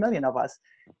even 5 million of us,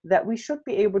 that we should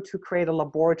be able to create a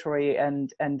laboratory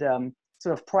and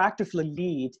sort of proactively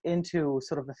lead into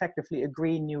sort of effectively a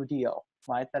Green New Deal,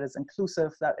 right? That is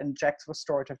inclusive, that injects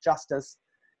restorative justice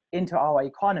into our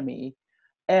economy.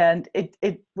 And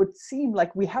it would seem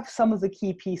like we have some of the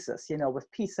key pieces, with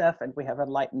PSEF, and we have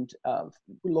enlightened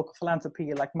local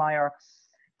philanthropy like Meyer.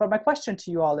 But my question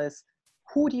to you all is,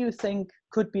 who do you think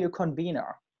could be a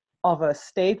convener of a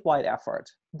statewide effort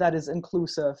that is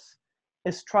inclusive,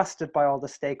 is trusted by all the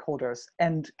stakeholders,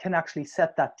 and can actually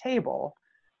set that table?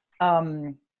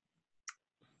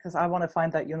 Because I want to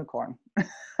find that unicorn.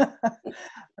 I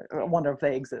wonder if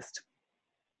they exist.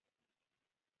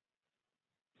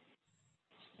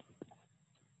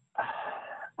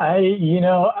 I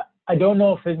don't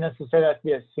know if it necessarily has to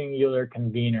be a singular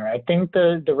convener. I think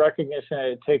the recognition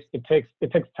that it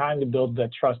takes time to build the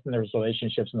trust in those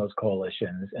relationships and those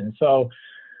coalitions. And so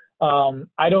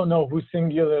I don't know who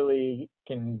singularly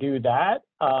can do that,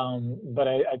 but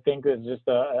I think it's just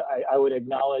I would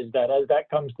acknowledge that as that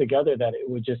comes together, that it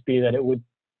would just be that it would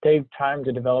take time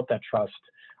to develop that trust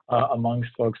amongst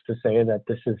folks to say that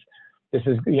this is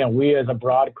we as a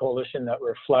broad coalition that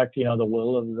reflect the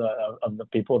will of the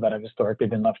people that have historically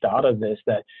been left out of this,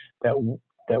 that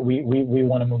we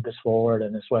want to move this forward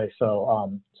in this way.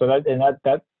 So it's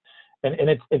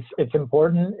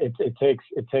important. It takes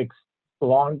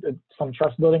some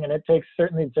trust building, and it takes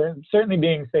certainly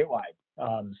being statewide.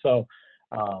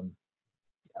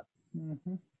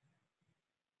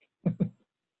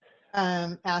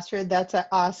 Astrid, that's an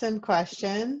awesome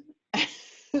question.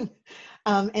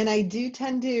 And I do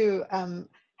tend to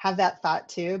have that thought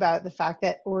too about the fact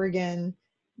that Oregon,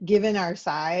 given our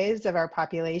size of our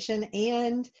population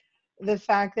and the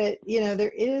fact that,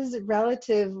 there is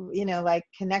relative, like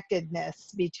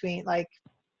connectedness between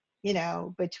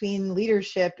between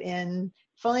leadership in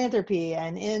philanthropy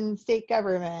and in state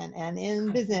government and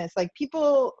in business, like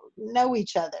people know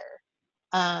each other.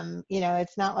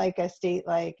 It's not like a state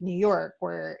like New York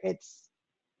where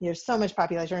there's so much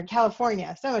population, or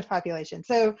California, so much population.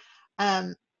 So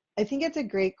I think it's a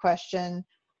great question.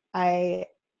 I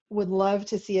would love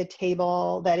to see a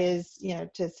table that is,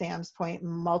 to Sam's point,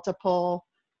 multiple,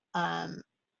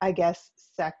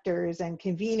 sectors and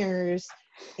conveners.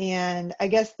 And I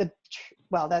guess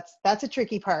that's a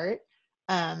tricky part.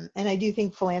 And I do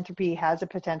think philanthropy has a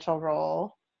potential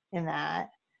role in that.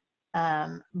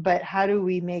 But how do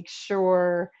we make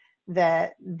sure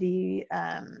that the,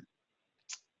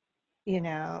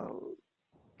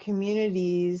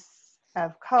 communities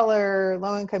of color,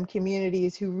 low-income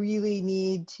communities who really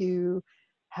need to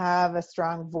have a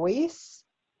strong voice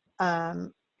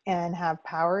and have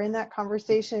power in that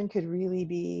conversation could really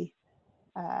be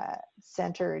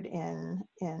centered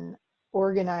in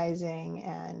organizing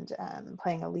and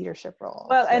playing a leadership role.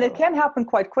 Well, and it can happen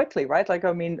quite quickly, right? Like,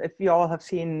 I mean, if you all have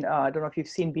seen, I don't know if you've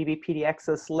seen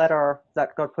BBPDX's letter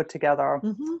that got put together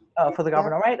for the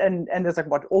governor, right? And there's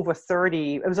over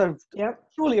 30, it was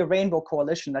truly a rainbow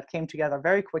coalition that came together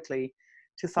very quickly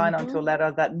to sign onto a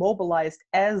letter that mobilized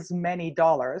as many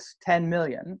dollars, 10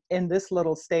 million, in this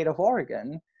little state of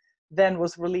Oregon, then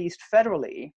was released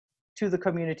federally to the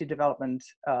community development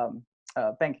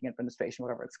banking administration,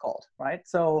 whatever it's called, right?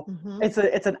 So it's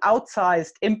an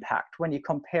outsized impact when you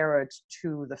compare it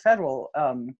to the federal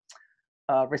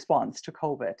response to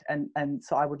COVID. And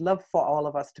so I would love for all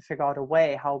of us to figure out a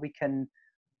way how we can,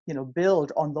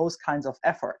 build on those kinds of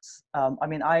efforts. I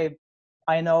mean, I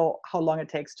I know how long it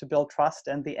takes to build trust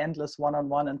and the endless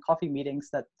one-on-one and coffee meetings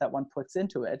that one puts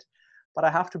into it. But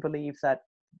I have to believe that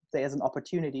there is an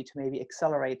opportunity to maybe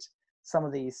accelerate some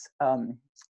of these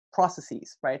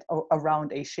processes, right,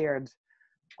 around a shared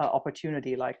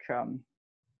opportunity, like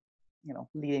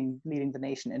leading the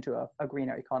nation into a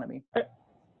greener economy.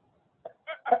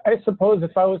 I suppose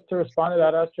if I was to respond to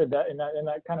that, Esther, that in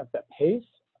that kind of that pace,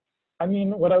 I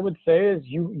mean, what I would say is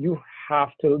you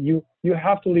have to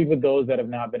lead with those that have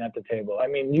not been at the table. I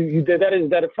mean,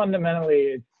 that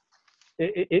fundamentally,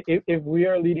 if we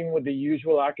are leading with the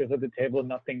usual actors at the table,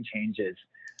 nothing changes.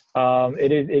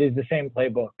 It is the same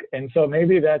playbook, and so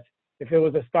maybe that's, if it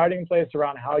was a starting place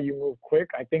around how you move quick,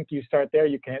 I think you start there.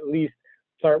 You can at least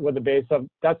start with the base of,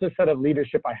 that's a set of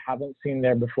leadership I haven't seen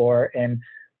there before, and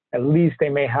at least they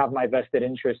may have my vested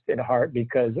interest at heart,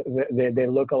 because they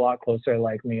look a lot closer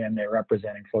like me, and they're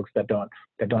representing folks that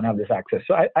don't have this access.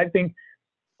 So I think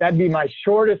that'd be my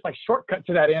shortest, shortcut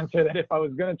to that answer, that if I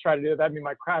was going to try to do it, that'd be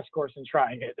my crash course in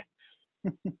trying it.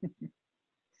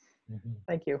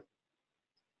 Thank you.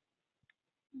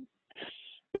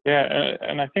 Yeah,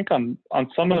 and I think on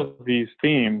some of these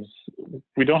themes,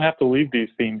 we don't have to leave these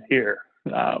themes here.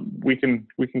 We can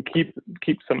keep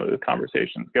some of the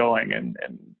conversations going and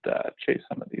chase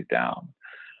some of these down.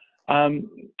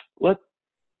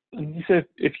 Lisa,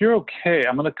 if you're okay,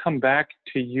 I'm going to come back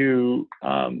to you,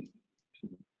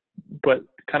 but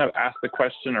kind of ask the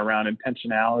question around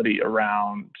intentionality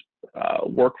around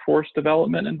workforce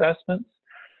development investments.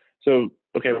 So,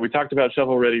 okay, we talked about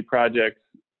shovel-ready projects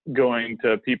going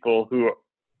to people who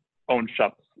own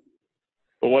shovels,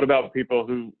 but what about people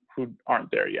who aren't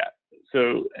there yet?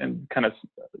 So, and kind of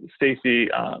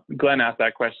Glenn asked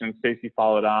that question, Stacy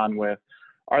followed on with,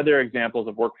 are there examples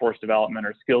of workforce development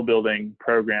or skill building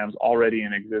programs already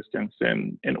in existence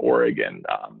in Oregon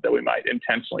that we might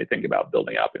intentionally think about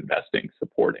building up, investing,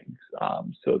 supporting,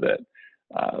 so that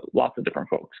lots of different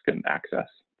folks can access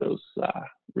those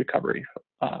recovery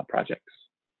projects?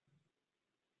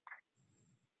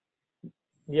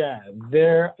 Yeah,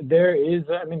 there is.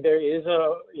 I mean,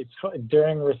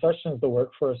 during recessions, the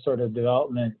workforce sort of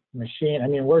development machine. I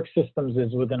mean, Work Systems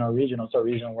is within our regional, it's our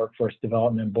regional workforce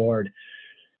development board,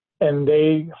 and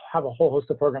they have a whole host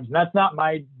of programs. And that's not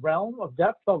my realm of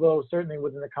depth, although certainly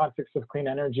within the context of clean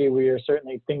energy, we are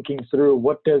certainly thinking through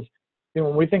what does,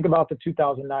 when we think about the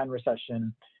 2009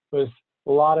 recession, a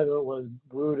lot of it was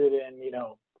rooted in,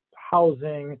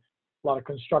 housing, a lot of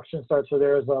construction starts. So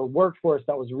there's a workforce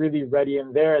that was really ready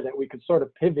in there that we could sort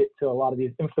of pivot to a lot of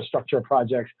these infrastructure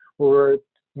projects where we're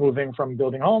moving from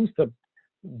building homes to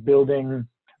building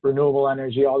renewable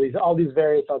energy, all these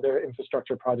various other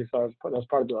infrastructure projects. That's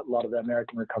part of a lot of the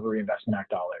American Recovery Investment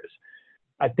Act dollars.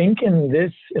 I think in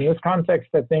this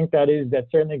context, I think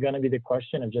that's certainly going to be the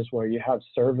question of just where you have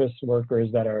service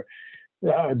workers that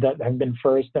have been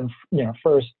first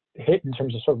hit in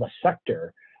terms of sort of a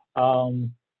sector.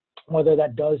 Whether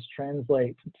that does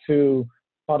translate to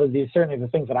a lot of these, certainly the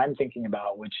things that I'm thinking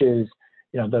about, which is,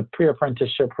 the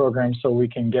pre-apprenticeship program, so we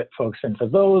can get folks into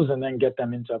those and then get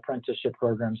them into apprenticeship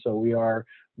programs. So we are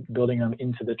building them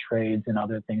into the trades and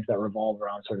other things that revolve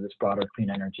around sort of this broader clean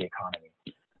energy economy.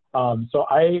 So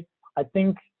I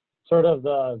think sort of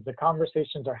the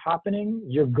conversations are happening.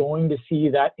 You're going to see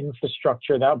that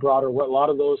infrastructure, that broader, a lot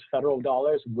of those federal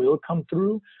dollars will come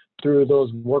through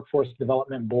those workforce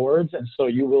development boards. And so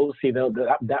you will see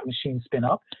that machine spin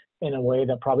up in a way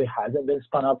that probably hasn't been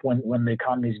spun up when the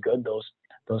economy is good. Those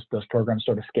programs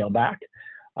sort of scale back.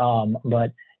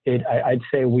 But I'd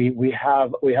say we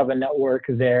have a network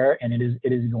there, and it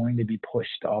is going to be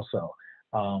pushed also.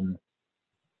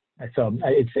 So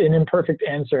it's an imperfect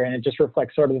answer, and it just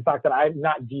reflects sort of the fact that I'm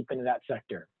not deep into that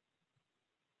sector.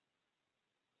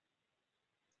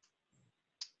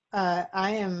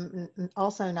 I am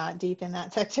also not deep in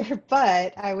that sector,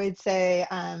 but I would say,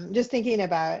 just thinking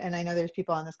about, and I know there's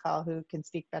people on this call who can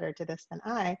speak better to this than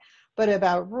I, but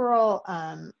about rural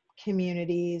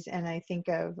communities, and I think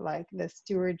of like the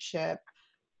stewardship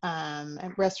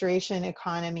and restoration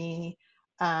economy,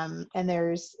 and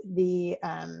there's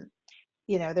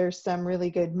there's some really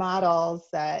good models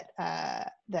that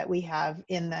we have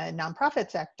in the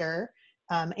nonprofit sector.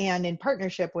 And in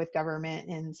partnership with government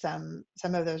in some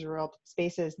of those rural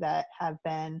spaces that have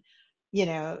been,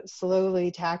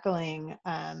 slowly tackling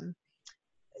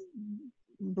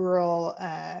rural,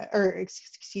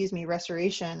 restoration,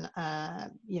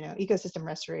 ecosystem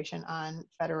restoration on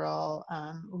federal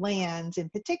lands in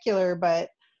particular, but,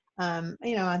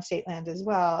 on state land as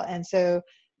well. And so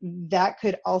that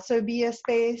could also be a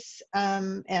space,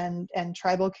 and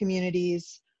tribal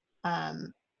communities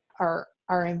are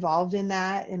are involved in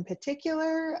that in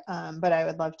particular, but I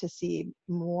would love to see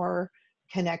more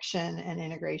connection and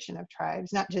integration of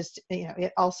tribes, not just,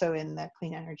 it also in the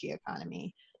clean energy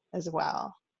economy as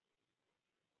well.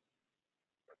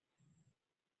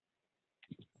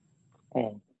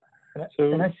 Oh,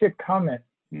 and I see a comment.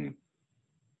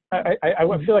 I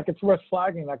would feel like it's worth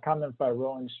flagging that comment by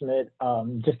Roland Schmidt,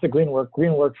 just the Green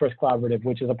Workforce Collaborative,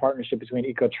 which is a partnership between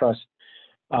EcoTrust,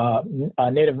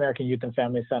 Native American Youth and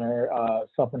Family Center,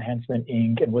 Self-Enhancement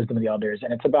Inc., and Wisdom of the Elders.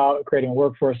 And it's about creating a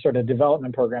workforce sort of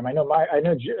development program. I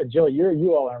know Jill,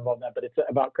 you all are involved in that, but it's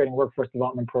about creating a workforce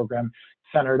development program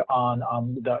centered on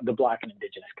the Black and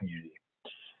Indigenous community.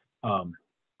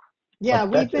 Yeah,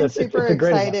 we've been super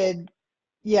excited.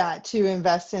 Yeah, to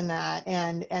invest in that,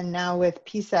 and now with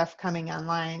PSEF coming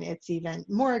online, it's even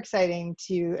more exciting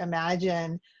to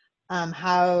imagine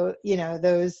how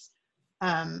those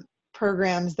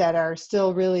programs that are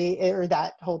still really, or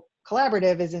that whole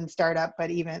collaborative is in startup, but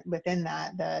even within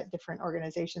that, the different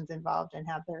organizations involved and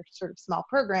have their sort of small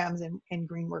programs in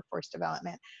green workforce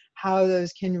development, how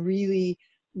those can really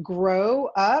grow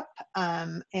up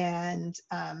and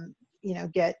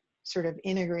get sort of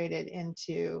integrated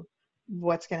into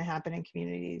what's going to happen in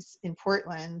communities in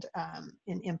Portland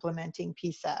in implementing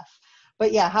PSEF.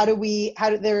 But yeah,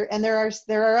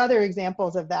 there are other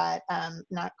examples of that,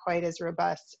 not quite as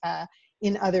robust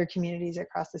in other communities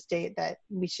across the state that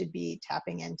we should be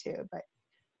tapping into. But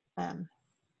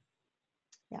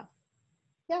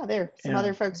there, some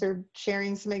other folks are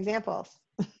sharing some examples.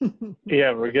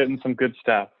 Yeah, we're getting some good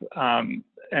stuff.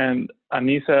 And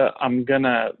Anissa, I'm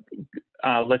gonna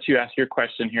let you ask your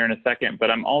question here in a second, but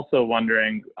I'm also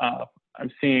wondering, I'm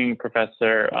seeing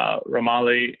Professor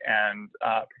Romali and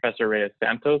Professor Reyes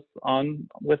Santos on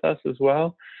with us as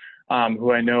well,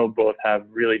 who I know both have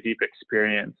really deep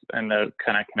experience in the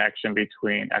kind of connection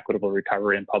between equitable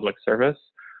recovery and public service.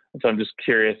 And so I'm just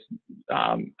curious,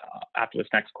 after this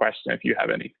next question, if you have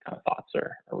any kind of thoughts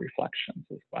or reflections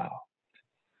as well.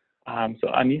 So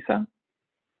Anissa?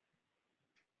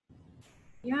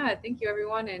 Yeah, thank you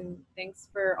everyone, and thanks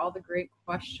for all the great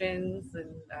questions,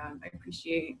 and I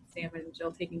appreciate Sam and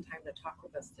Jill taking time to talk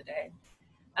with us today.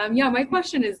 Yeah, my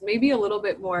question is maybe a little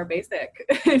bit more basic,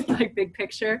 like big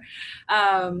picture,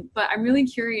 but I'm really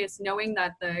curious, knowing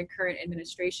that the current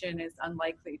administration is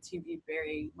unlikely to be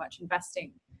very much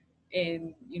investing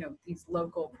in these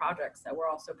local projects that we're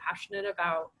also passionate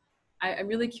about. I'm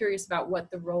really curious about what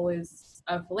the role is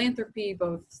of philanthropy,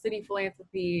 both city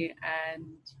philanthropy and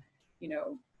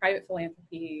private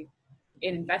philanthropy,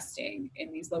 in investing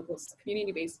in these local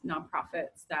community-based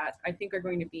nonprofits that I think are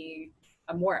going to be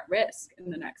more at risk in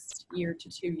the next year to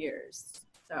 2 years.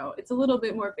 So it's a little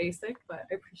bit more basic, but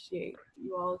I appreciate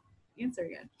you all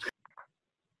answering it.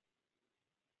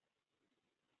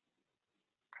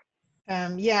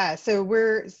 Yeah, so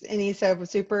we're, Anissa,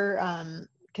 super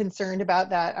concerned about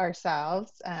that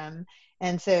ourselves.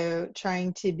 And so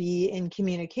trying to be in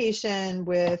communication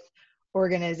with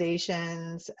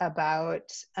organizations about,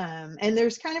 and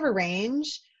there's kind of a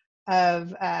range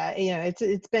of,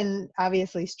 it's been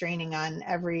obviously straining on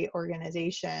every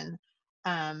organization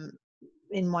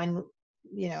in one,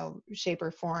 shape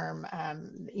or form,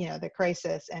 the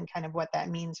crisis and kind of what that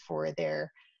means for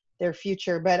their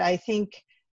future. But I think,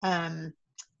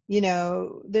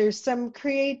 there's some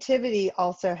creativity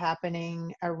also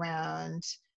happening around,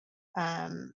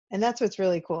 and that's what's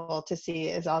really cool to see,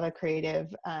 is all the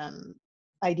creative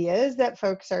ideas that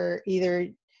folks are either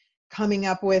coming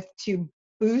up with to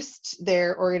boost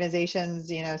their organizations,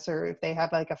 sort of if they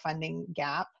have like a funding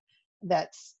gap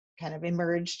that's kind of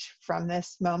emerged from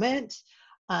this moment,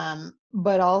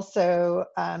 but also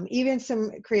even some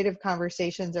creative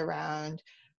conversations around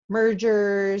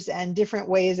mergers and different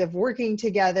ways of working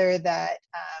together that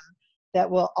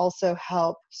will also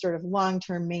help sort of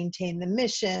long-term maintain the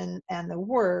mission and the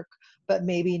work, but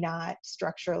maybe not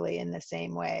structurally in the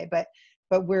same way. But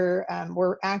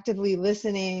we're actively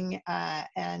listening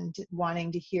and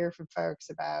wanting to hear from folks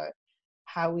about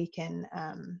how we can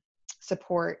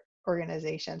support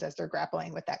organizations as they're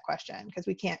grappling with that question, because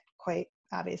we can't quite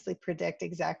obviously predict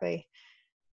exactly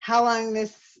how long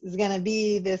this is going to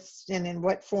be, and in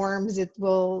what forms it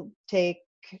will take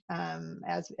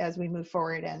as we move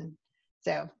forward. And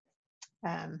so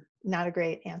not a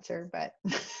great answer, but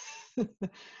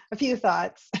a few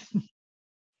thoughts.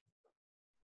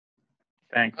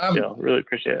 Thanks, Jill. Really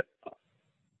appreciate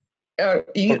it.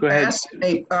 You asked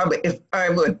me if I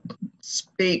would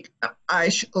speak. I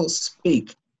shall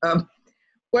speak.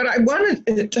 What I wanted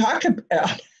to talk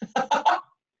about,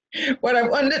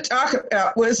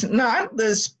 was not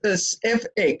the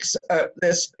specifics of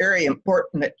this very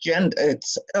important agenda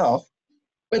itself,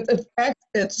 But the fact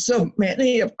that so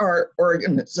many of our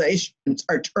organizations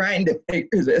are trying to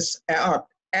figure this out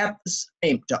at the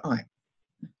same time.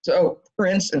 So, for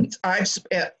instance, I've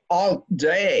spent all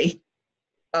day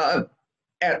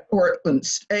at Portland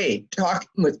State talking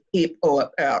with people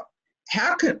about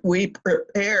how can we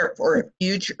prepare for a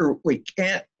future we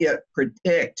can't yet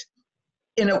predict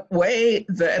in a way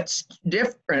that's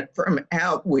different from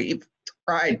how we've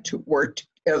tried to work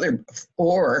together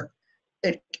before.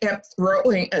 It kept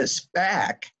throwing us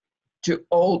back to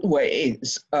old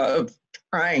ways of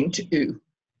trying to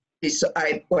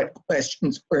decide what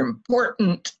questions were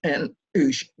important and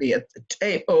who should be at the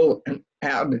table and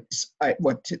how to decide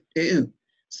what to do.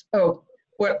 So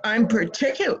what I'm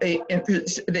particularly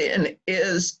interested in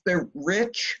is the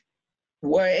rich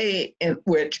way in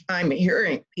which I'm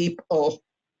hearing people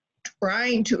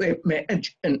trying to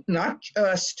imagine not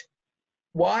just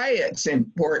why it's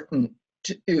important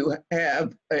to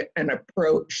have an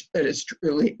approach that is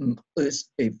truly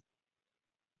inclusive,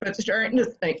 but starting to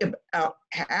think about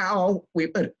how we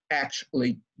would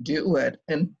actually do it.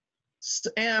 And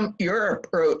Sam, your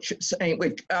approach of saying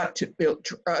we've got to build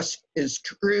trust is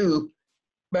true,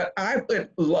 but I would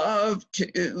love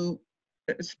to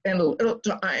spend a little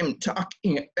time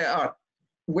talking about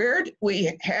where do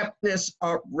we have this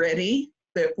already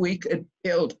that we could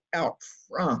build out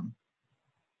from.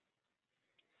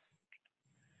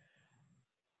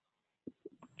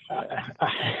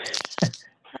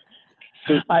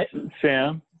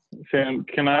 Sam,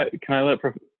 can I let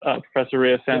Professor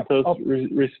Reyes-Santos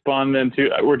respond then too?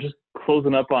 We're just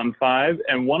closing up on 5,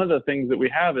 and one of the things that we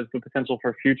have is the potential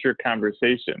for future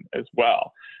conversation as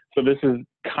well. So this is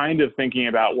kind of thinking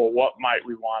about, well, what might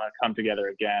we want to come together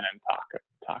again and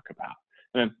talk about,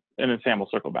 and then Sam will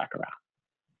circle back around.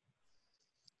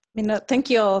 Thank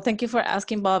you all. Thank you for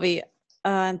asking, Bobby,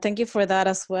 and thank you for that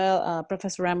as well,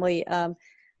 Professor Ramley.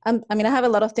 I have a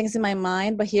lot of things in my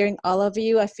mind, but hearing all of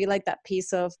you, I feel like that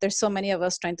piece of, there's so many of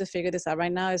us trying to figure this out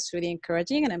right now is really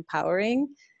encouraging and empowering.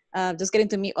 Just getting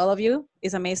to meet all of you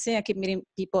is amazing. I keep meeting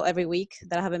people every week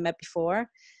that I haven't met before.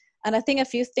 And I think a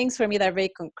few things for me that are very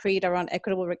concrete around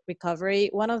equitable recovery.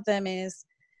 One of them is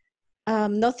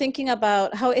not thinking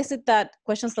about how is it that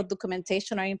questions of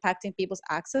documentation are impacting people's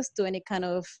access to any kind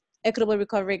of equitable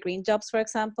recovery green jobs, for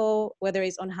example, whether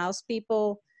it's unhoused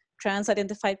people,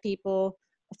 trans-identified people,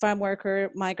 farm worker,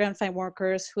 migrant farm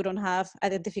workers who don't have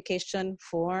identification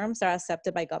forms that are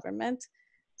accepted by government.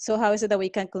 So how is it that we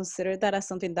can consider that as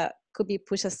something that could be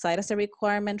pushed aside as a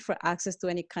requirement for access to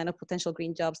any kind of potential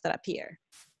green jobs that appear?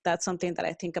 That's something that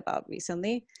I think about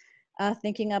recently.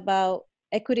 Thinking about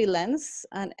equity lens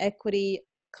and equity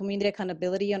community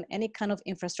accountability on any kind of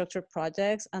infrastructure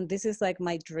projects. And this is like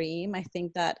my dream. I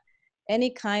think that any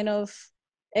kind of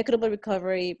equitable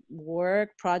recovery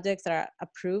work projects that are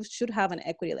approved should have an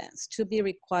equity lens, should be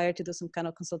required to do some kind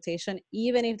of consultation,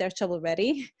 even if they're shovel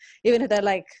ready, even if they're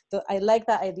like, I like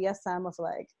that idea, Sam, of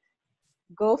like,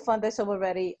 go fund the shovel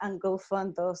ready and go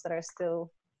fund those that are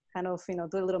still kind of,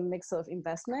 do a little mix of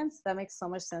investments. That makes so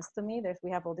much sense to me that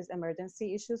we have all these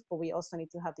emergency issues, but we also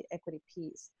need to have the equity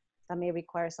piece that may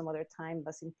require some other time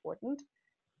that's important.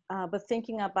 But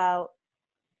thinking about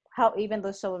how even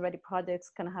those shovel-ready projects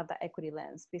can have the equity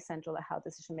lens, be central at how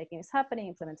decision-making is happening,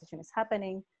 implementation is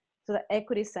happening, so the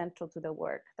equity is central to the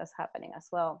work that's happening as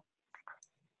well.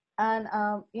 And,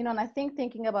 and I think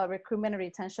thinking about recruitment and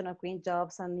retention of green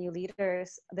jobs and new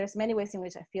leaders, there's many ways in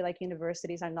which I feel like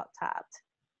universities are not tapped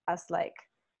as like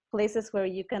places where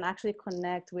you can actually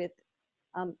connect with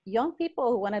young people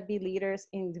who want to be leaders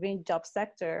in the green job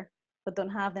sector, but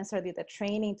don't have necessarily the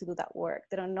training to do that work.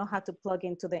 They don't know how to plug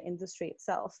into the industry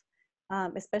itself,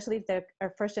 especially if they're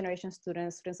first generation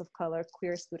students, students of color,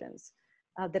 queer students.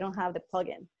 They don't have the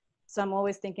plug-in. So I'm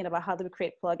always thinking about how do we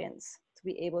create plugins to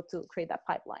be able to create that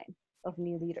pipeline of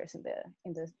new leaders in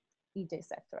the EJ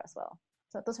sector as well.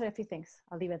 So those are a few things.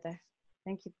 I'll leave it there.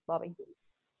 Thank you, Bobby.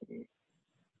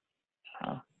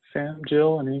 Sam,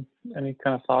 Jill, any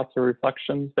kind of thoughts or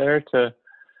reflections there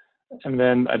and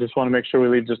then I just want to make sure we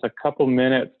leave just a couple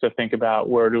minutes to think about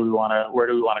where do we want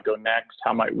to go next?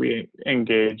 How might we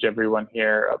engage everyone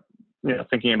here?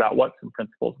 Thinking about what some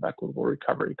principles of equitable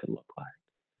recovery could look like.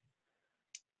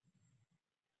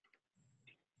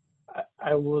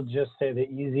 I will just say the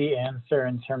easy answer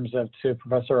in terms of to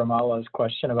Professor Ramala's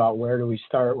question about where do we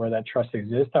start, where that trust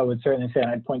exists. I would certainly say, and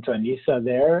I'd point to Anissa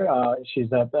there. She's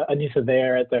Anissa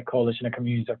there at the Coalition of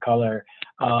Communities of Color,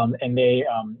 and they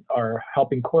are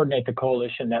helping coordinate the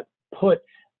coalition that put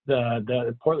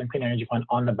the Portland Clean Energy Fund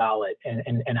on the ballot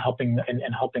and helping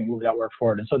move that work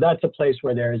forward. And so that's a place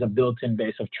where there is a built-in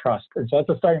base of trust. And so that's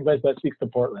a starting place that speaks to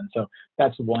Portland. So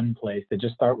that's one place to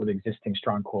just start with existing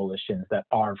strong coalitions that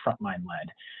are frontline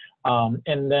led.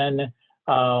 And then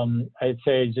I'd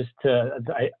say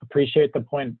I appreciate the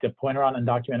point around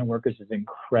undocumented workers is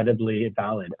incredibly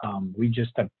valid. We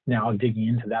just are now digging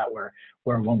into that where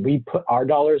when we put our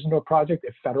dollars into a project,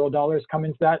 if federal dollars come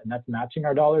into that and that's matching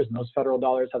our dollars and those federal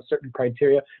dollars have certain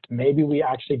criteria, maybe we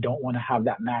actually don't want to have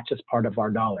that match as part of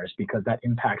our dollars because that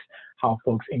impacts how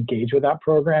folks engage with that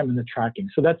program and the tracking.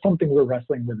 So that's something we're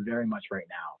wrestling with very much right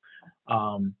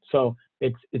now. So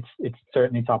it's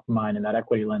certainly top of mind, and that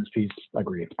equity lens piece,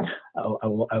 agree. I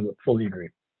will fully agree.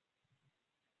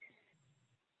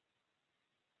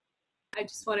 I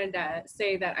just wanted to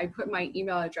say that I put my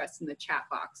email address in the chat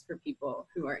box for people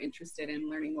who are interested in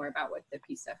learning more about what the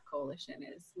PCEF Coalition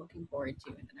is looking forward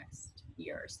to in the next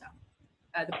year or so.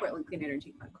 The Portland Clean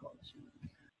Energy Fund Coalition.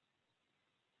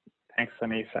 Thanks,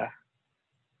 Anissa.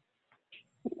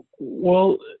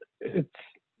 Well,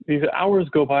 these hours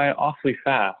go by awfully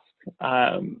fast.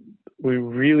 We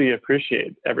really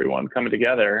appreciate everyone coming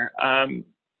together and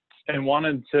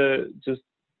wanted to just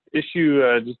issue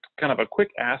just kind of a quick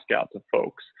ask out to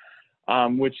folks,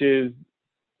 which is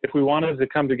if we wanted to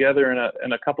come together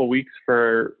in a couple weeks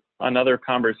for another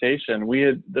conversation.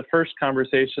 The first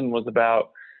conversation was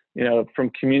about,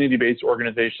 from community-based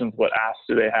organizations, what asks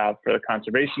do they have for the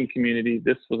conservation community?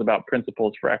 This was about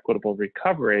principles for equitable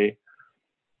recovery.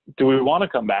 Do we want to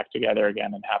come back together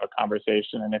again and have a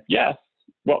conversation? And if yes,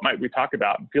 what might we talk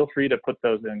about? And feel free to put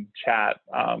those in chat.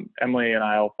 Emily and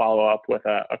I will follow up with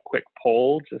a quick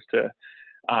poll, just to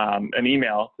an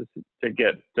email to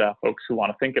get folks who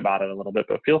want to think about it a little bit,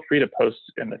 but feel free to post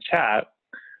in the chat.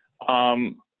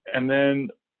 And then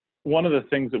one of the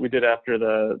things that we did after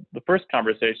the first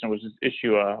conversation was just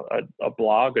issue a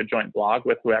blog, a joint blog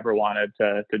with whoever wanted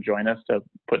to join us to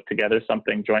put together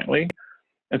something jointly.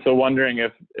 And so wondering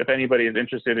if anybody is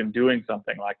interested in doing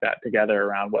something like that together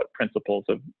around what principles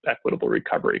of equitable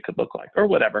recovery could look like, or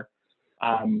whatever.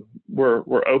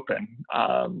 We're open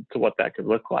to what that could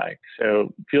look like.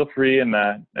 So feel free in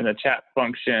the chat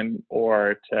function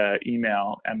or to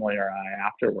email Emily or I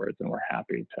afterwards, and we're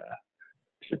happy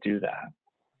to do that.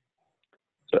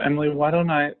 So Emily, why don't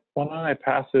I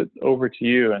pass it over to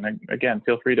you? And again,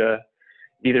 feel free to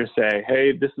either say,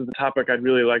 hey, this is the topic I'd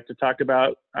really like to talk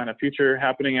about on a future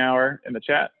happening hour in the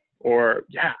chat, or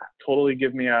yeah, totally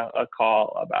give me a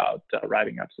call about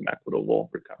writing up some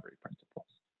equitable recovery principles.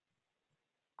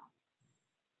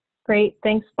 Great,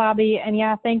 thanks, Bobby. And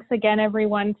yeah, thanks again,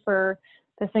 everyone, for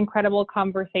this incredible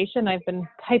conversation. I've been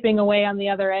typing away on the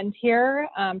other end here,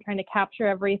 trying to capture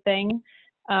everything.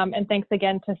 And thanks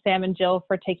again to Sam and Jill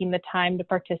for taking the time to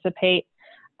participate.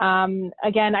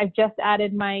 Again, I've just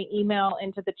added my email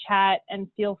into the chat, and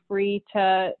feel free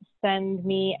to send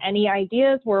me any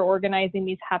ideas. We're organizing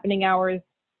these happening hours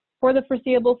for the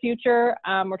foreseeable future.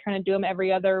 We're trying to do them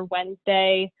every other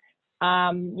Wednesday.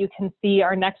 You can see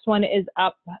our next one is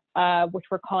up, which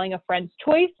we're calling A Friend's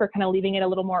Choice. We're kind of leaving it a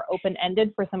little more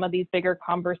open-ended for some of these bigger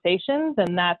conversations,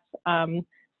 and that's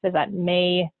is that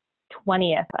May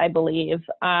 20th, I believe.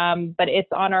 But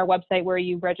it's on our website where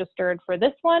you registered for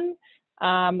this one.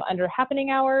 Under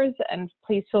happening hours, and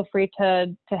please feel free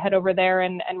to head over there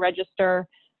and register,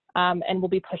 and we'll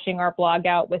be pushing our blog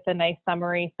out with a nice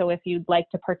summary. So if you'd like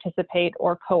to participate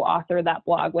or co-author that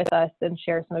blog with us and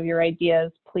share some of your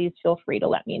ideas, please feel free to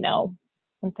let me know.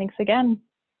 And thanks again.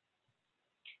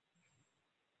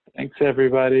 Thanks,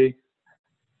 everybody.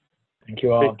 Thank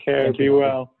you all. Take care. Be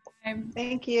well.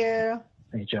 Thank you.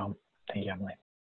 Thank you, Joan. Thank you, Emily.